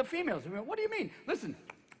sneak up on the females. We went, what do you mean? Listen.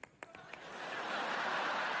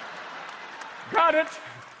 Got it.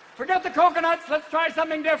 Forget the coconuts. Let's try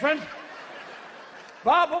something different.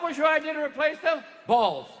 Bob, what was your idea to replace them?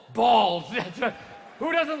 Balls. Balls.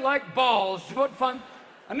 Who doesn't like balls? What fun.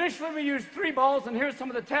 Initially, we used 3 balls, and here's some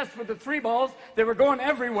of the tests with the 3 balls. They were going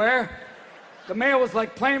everywhere. The male was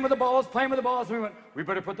like playing with the balls, and we went, we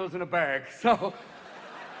better put those in a bag. So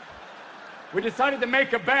we decided to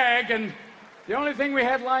make a bag, and the only thing we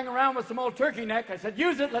had lying around was some old turkey neck. I said,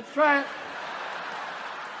 use it, let's try it.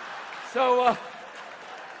 So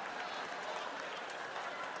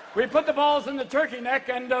we put the balls in the turkey neck,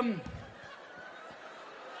 and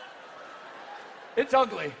it's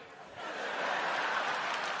ugly.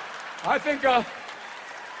 I think,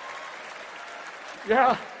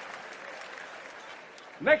 yeah.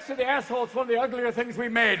 Next to the asshole, it's one of the uglier things we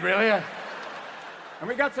made, really. And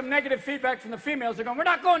we got some negative feedback from the females. They're going, we're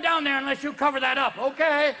not going down there unless you cover that up.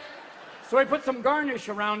 Okay. So we put some garnish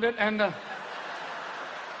around it, and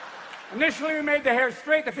initially we made the hair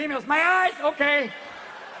straight. The females, my eyes, okay.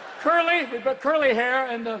 Curly, we've got curly hair,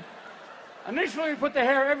 and initially we put the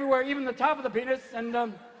hair everywhere, even the top of the penis, and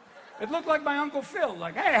it looked like my Uncle Phil,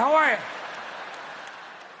 like, hey, how are you?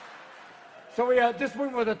 So we just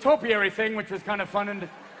went with a topiary thing, which was kind of fun, and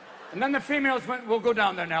then the females went, we'll go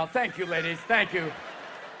down there now. Thank you, ladies, thank you.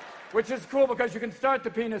 Which is cool because you can start the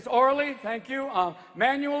penis orally, thank you,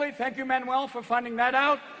 manually, thank you, Manuel, for finding that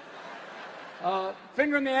out.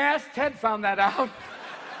 Finger in the ass, Ted found that out.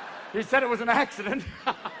 He said it was an accident.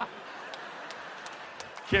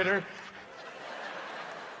 Kidder.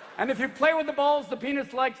 And if you play with the balls, the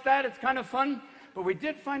penis likes that. It's kind of fun. But we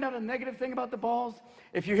did find out a negative thing about the balls.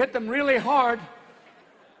 If you hit them really hard,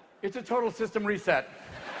 it's a total system reset.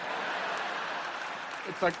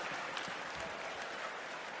 It's like,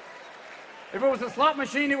 if it was a slot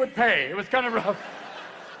machine, it would pay. It was kind of rough.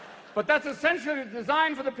 But that's essentially the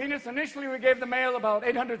design for the penis. Initially, we gave the male about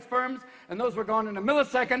 800 sperms, and those were gone in a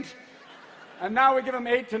millisecond. And now we give him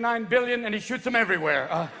 8 to 9 billion, and he shoots them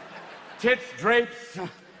everywhere. Tits, drapes.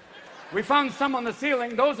 We found some on the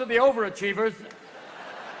ceiling. Those are the overachievers.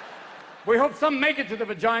 We hope some make it to the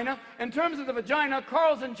vagina. In terms of the vagina,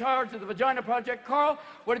 Carl's in charge of the Vagina Project. Carl,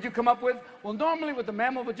 what did you come up with? Well, normally with the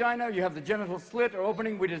mammal vagina, you have the genital slit or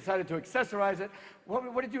opening. We decided to accessorize it.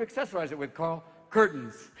 What did you accessorize it with, Carl?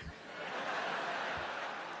 Curtains.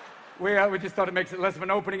 We just thought it makes it less of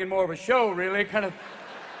an opening and more of a show, really, kind of.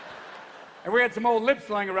 And we had some old lips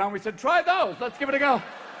lying around. We said, try those. Let's give it a go.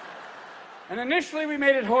 And initially, we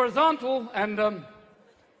made it horizontal, and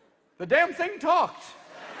The damn thing talked.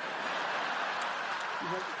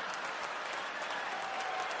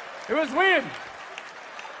 It was weird.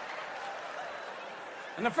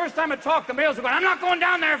 And the first time it talked, the males were going, I'm not going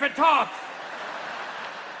down there if it talks.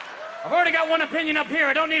 I've already got one opinion up here.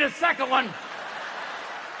 I don't need a second one.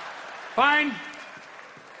 Fine.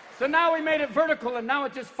 So now we made it vertical, and now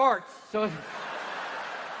it just farts. So,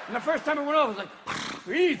 and the first time it went over, it was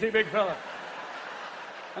like, easy, big fella.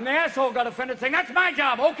 And the asshole got offended, saying, that's my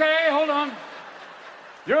job. Okay, hold on.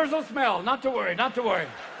 Yours will smell. Not to worry, not to worry.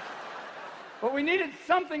 But we needed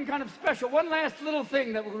something kind of special, one last little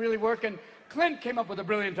thing that would really work, and Clint came up with a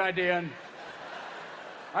brilliant idea, and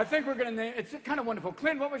I think we're going to name it's kind of wonderful.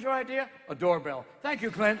 Clint, what was your idea? A doorbell. Thank you,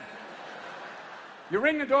 Clint. You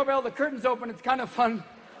ring the doorbell, the curtains open, it's kind of fun.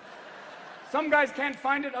 Some guys can't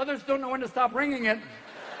find it, others don't know when to stop ringing it.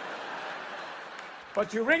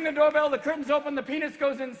 But you ring the doorbell, the curtains open, the penis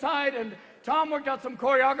goes inside, and Tom worked out some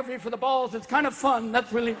choreography for the balls. It's kind of fun.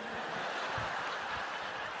 That's really...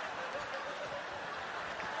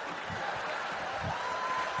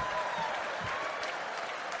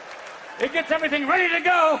 It gets everything ready to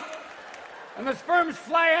go, and the sperms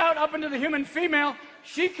fly out up into the human female.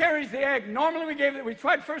 She carries the egg. Normally we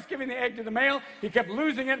tried first giving the egg to the male. He kept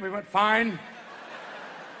losing it. We went, fine.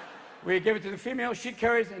 We gave it to the female. She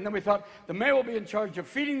carries, and then we thought the male will be in charge of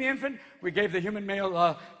feeding the infant. We gave the human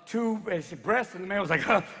male 2 basic breasts, and the male was like,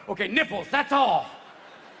 okay, nipples, that's all.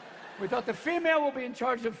 We thought the female will be in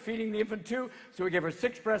charge of feeding the infant too, so we gave her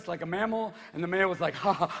 6 breasts like a mammal, and the male was like,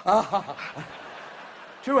 ha ha ha ha.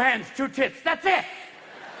 2 hands, 2 tits, that's it.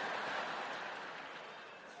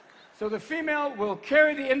 So the female will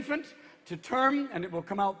carry the infant to term, and it will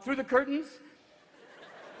come out through the curtains,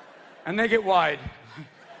 and they get wide,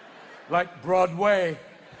 like Broadway.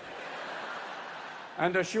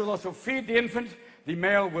 And she will also feed the infant. The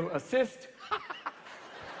male will assist.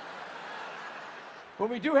 But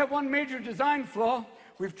we do have one major design flaw.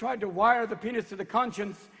 We've tried to wire the penis to the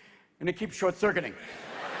conscience, and it keeps short-circuiting.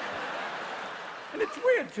 And it's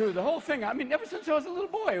weird, too, the whole thing. I mean, ever since I was a little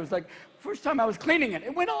boy, it was like, first time I was cleaning it,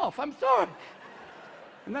 it went off, I'm sorry.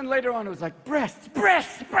 And then later on, it was like, breasts,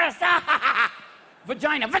 breasts, breasts, ah, ha, ha, ha.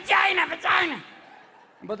 Vagina, vagina, vagina.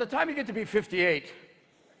 And by the time you get to be 58,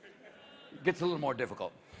 it gets a little more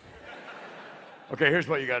difficult. Okay, here's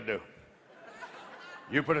what you gotta do.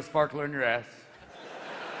 You put a sparkler in your ass.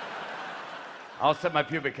 I'll set my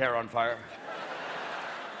pubic hair on fire.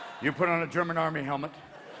 You put on a German army helmet.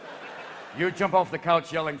 You jump off the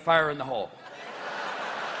couch yelling, fire in the hole.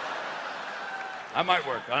 That might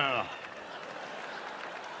work, I don't know.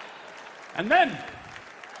 And then,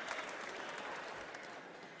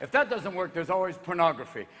 if that doesn't work, there's always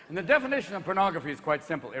pornography. And the definition of pornography is quite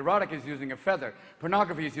simple. Erotic is using a feather.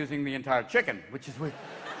 Pornography is using the entire chicken, which is weird.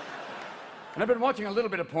 And I've been watching a little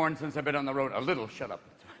bit of porn since I've been on the road. A little, shut up.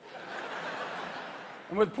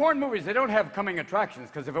 And with porn movies, they don't have coming attractions,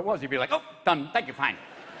 because if it was, you'd be like, oh, done, thank you, fine.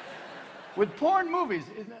 With porn movies,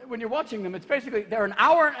 when you're watching them, it's basically, they're an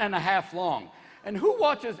hour and a half long. And who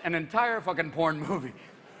watches an entire fucking porn movie?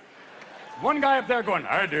 One guy up there going,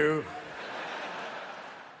 I do.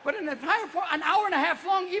 But an entire porn, an hour and a half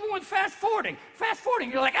long, even with fast forwarding. Fast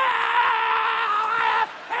forwarding, you're like, ah!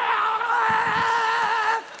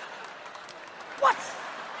 What?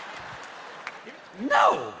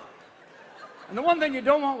 No! And the one thing you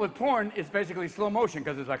don't want with porn is basically slow motion,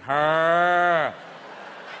 because it's like, ah!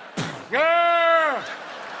 Yeah.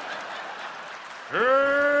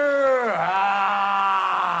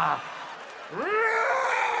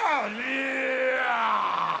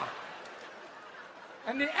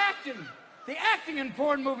 And the acting in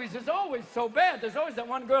porn movies is always so bad. There's always that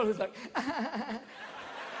one girl who's like,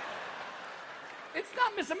 it's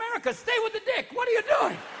not Miss America, stay with the dick, what are you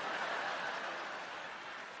doing?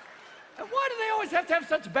 And why do they always have to have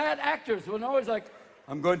such bad actors when they're always like,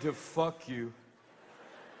 I'm going to fuck you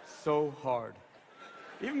so hard.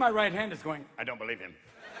 Even my right hand is going, I don't believe him.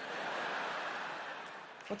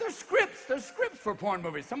 But there's scripts for porn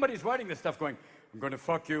movies. Somebody's writing this stuff going, I'm going to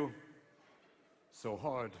fuck you so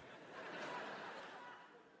hard.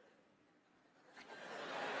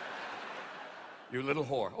 You little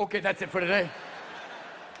whore. Okay, that's it for today.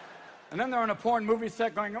 And then they're on a porn movie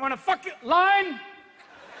set going, I'm going to fuck you, line.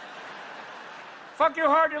 Fuck you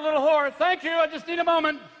hard, you little whore. Thank you, I just need a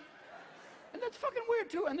moment. And that's fucking weird,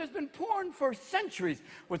 too. And there's been porn for centuries.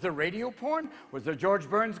 Was there radio porn? Was there George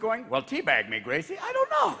Burns going, well, teabag me, Gracie? I don't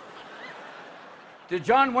know. Did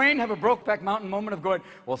John Wayne have a Brokeback Mountain moment of going,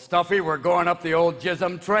 well, Stuffy, we're going up the old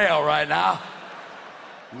Jism Trail right now.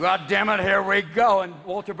 God damn it, here we go. And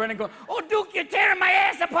Walter Brennan going, oh, Duke, you're tearing my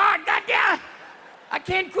ass apart, goddamn. I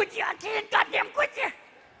can't quit you, I can't goddamn quit you.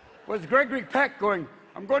 was Gregory Peck going,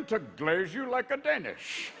 I'm going to glaze you like a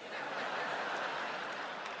Danish.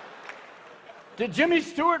 Did Jimmy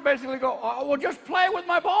Stewart basically go, oh, well, just play with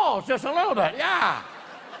my balls just a little bit, yeah.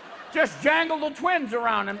 Just jangle the twins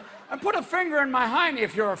around and put a finger in my hiney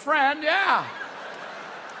if you're a friend, yeah.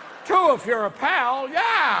 2 if you're a pal,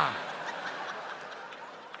 yeah.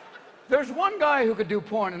 There's one guy who could do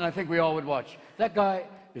porn and I think we all would watch. That guy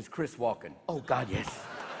is Chris Walken. Oh, God, yes.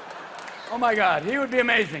 Oh, my God, he would be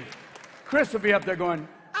amazing. Chris would be up there going,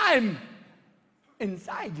 I'm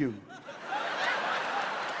inside you.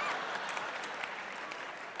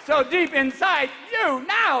 So deep inside you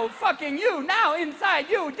now, fucking you now, inside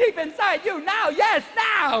you, deep inside you now, yes,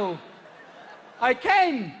 now. I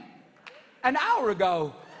came an hour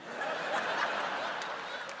ago.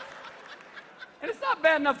 And it's not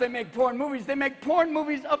bad enough they make porn movies. They make porn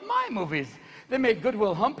movies of my movies. They make Good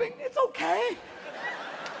Will Humping. It's okay.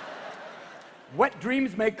 Wet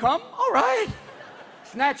Dreams May Come. All right.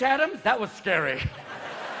 Snatch Adams. That was scary.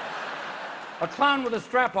 A clown with a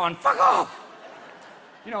strap on. Fuck off.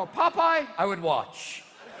 You know, Popeye, I would watch.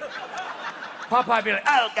 Popeye be like,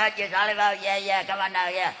 Oh, God, yes, Oliver, yeah, come on now,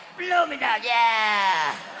 yeah. Blow me down,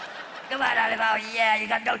 yeah. Come on, Oliver, yeah, you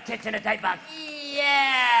got no tits in a tight box.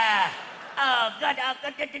 Yeah. Oh, God, oh,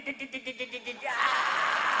 God.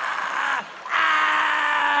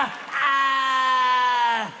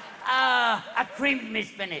 I creamed me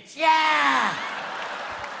spinach, yeah.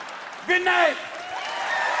 good night.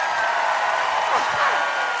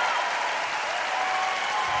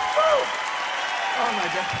 Oh, my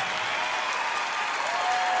God.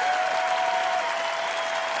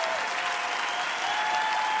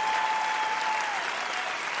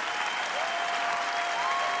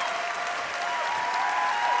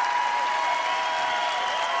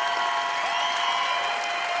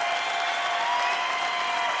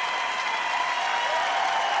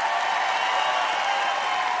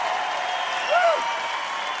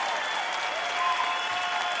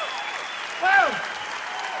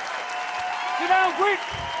 Sit down, quick.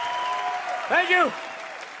 Thank you.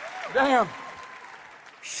 Damn.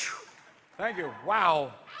 Thank you.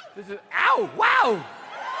 Wow. This is, ow, wow.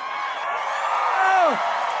 Oh.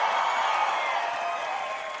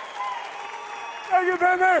 Thank you,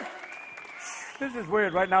 baby. This is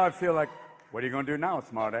weird. Right now I feel like, what are you going to do now,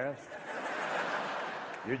 smart ass?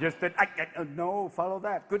 You just did, no, follow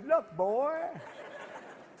that. Good luck, boy.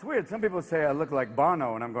 It's weird. Some people say I look like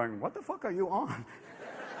Bono, and I'm going, what the fuck are you on?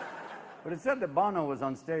 But it said that Bono was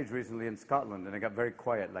on stage recently in Scotland, and it got very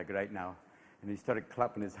quiet, like right now. And he started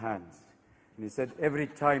clapping his hands. And he said, every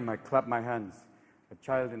time I clap my hands, a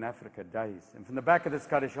child in Africa dies. And from the back of the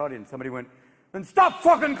Scottish audience, somebody went, then stop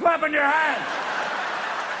fucking clapping your hands!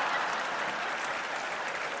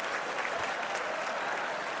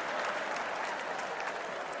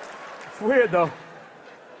 It's weird, though.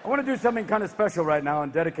 I want to do something kind of special right now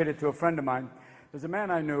and dedicate it to a friend of mine. There's a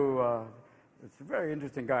man I knew, it's a very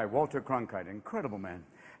interesting guy, Walter Cronkite, incredible man.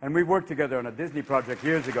 And we worked together on a Disney project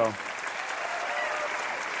years ago.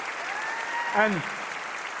 And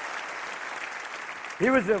he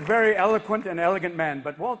was a very eloquent and elegant man,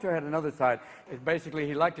 but Walter had another side. Basically,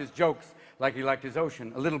 he liked his jokes like he liked his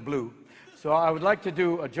ocean, a little blue. So I would like to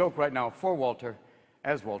do a joke right now for Walter,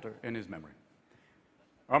 as Walter, in his memory.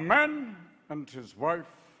 A man and his wife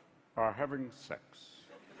are having sex.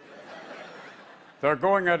 They're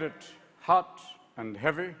going at it hot and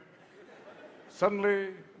heavy. Suddenly,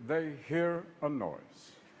 they hear a noise.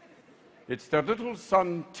 It's their little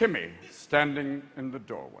son, Timmy, standing in the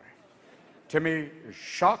doorway. Timmy is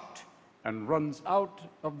shocked and runs out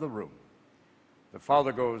of the room. The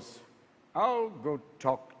father goes, I'll go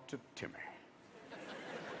talk to Timmy.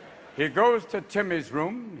 He goes to Timmy's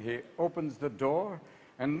room, he opens the door,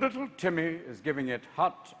 and little Timmy is giving it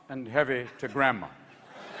hot and heavy to Grandma.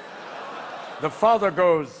 The father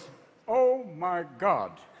goes, oh my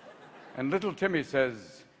God. And little Timmy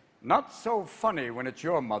says, not so funny when it's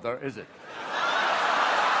your mother, is it?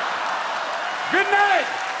 Good night.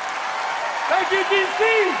 Thank you, DC.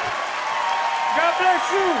 God bless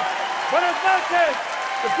you. Buenas noches.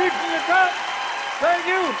 The people in the top, thank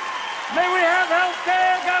you. May we have health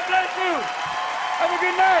care. God bless you. Have a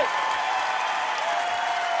good night.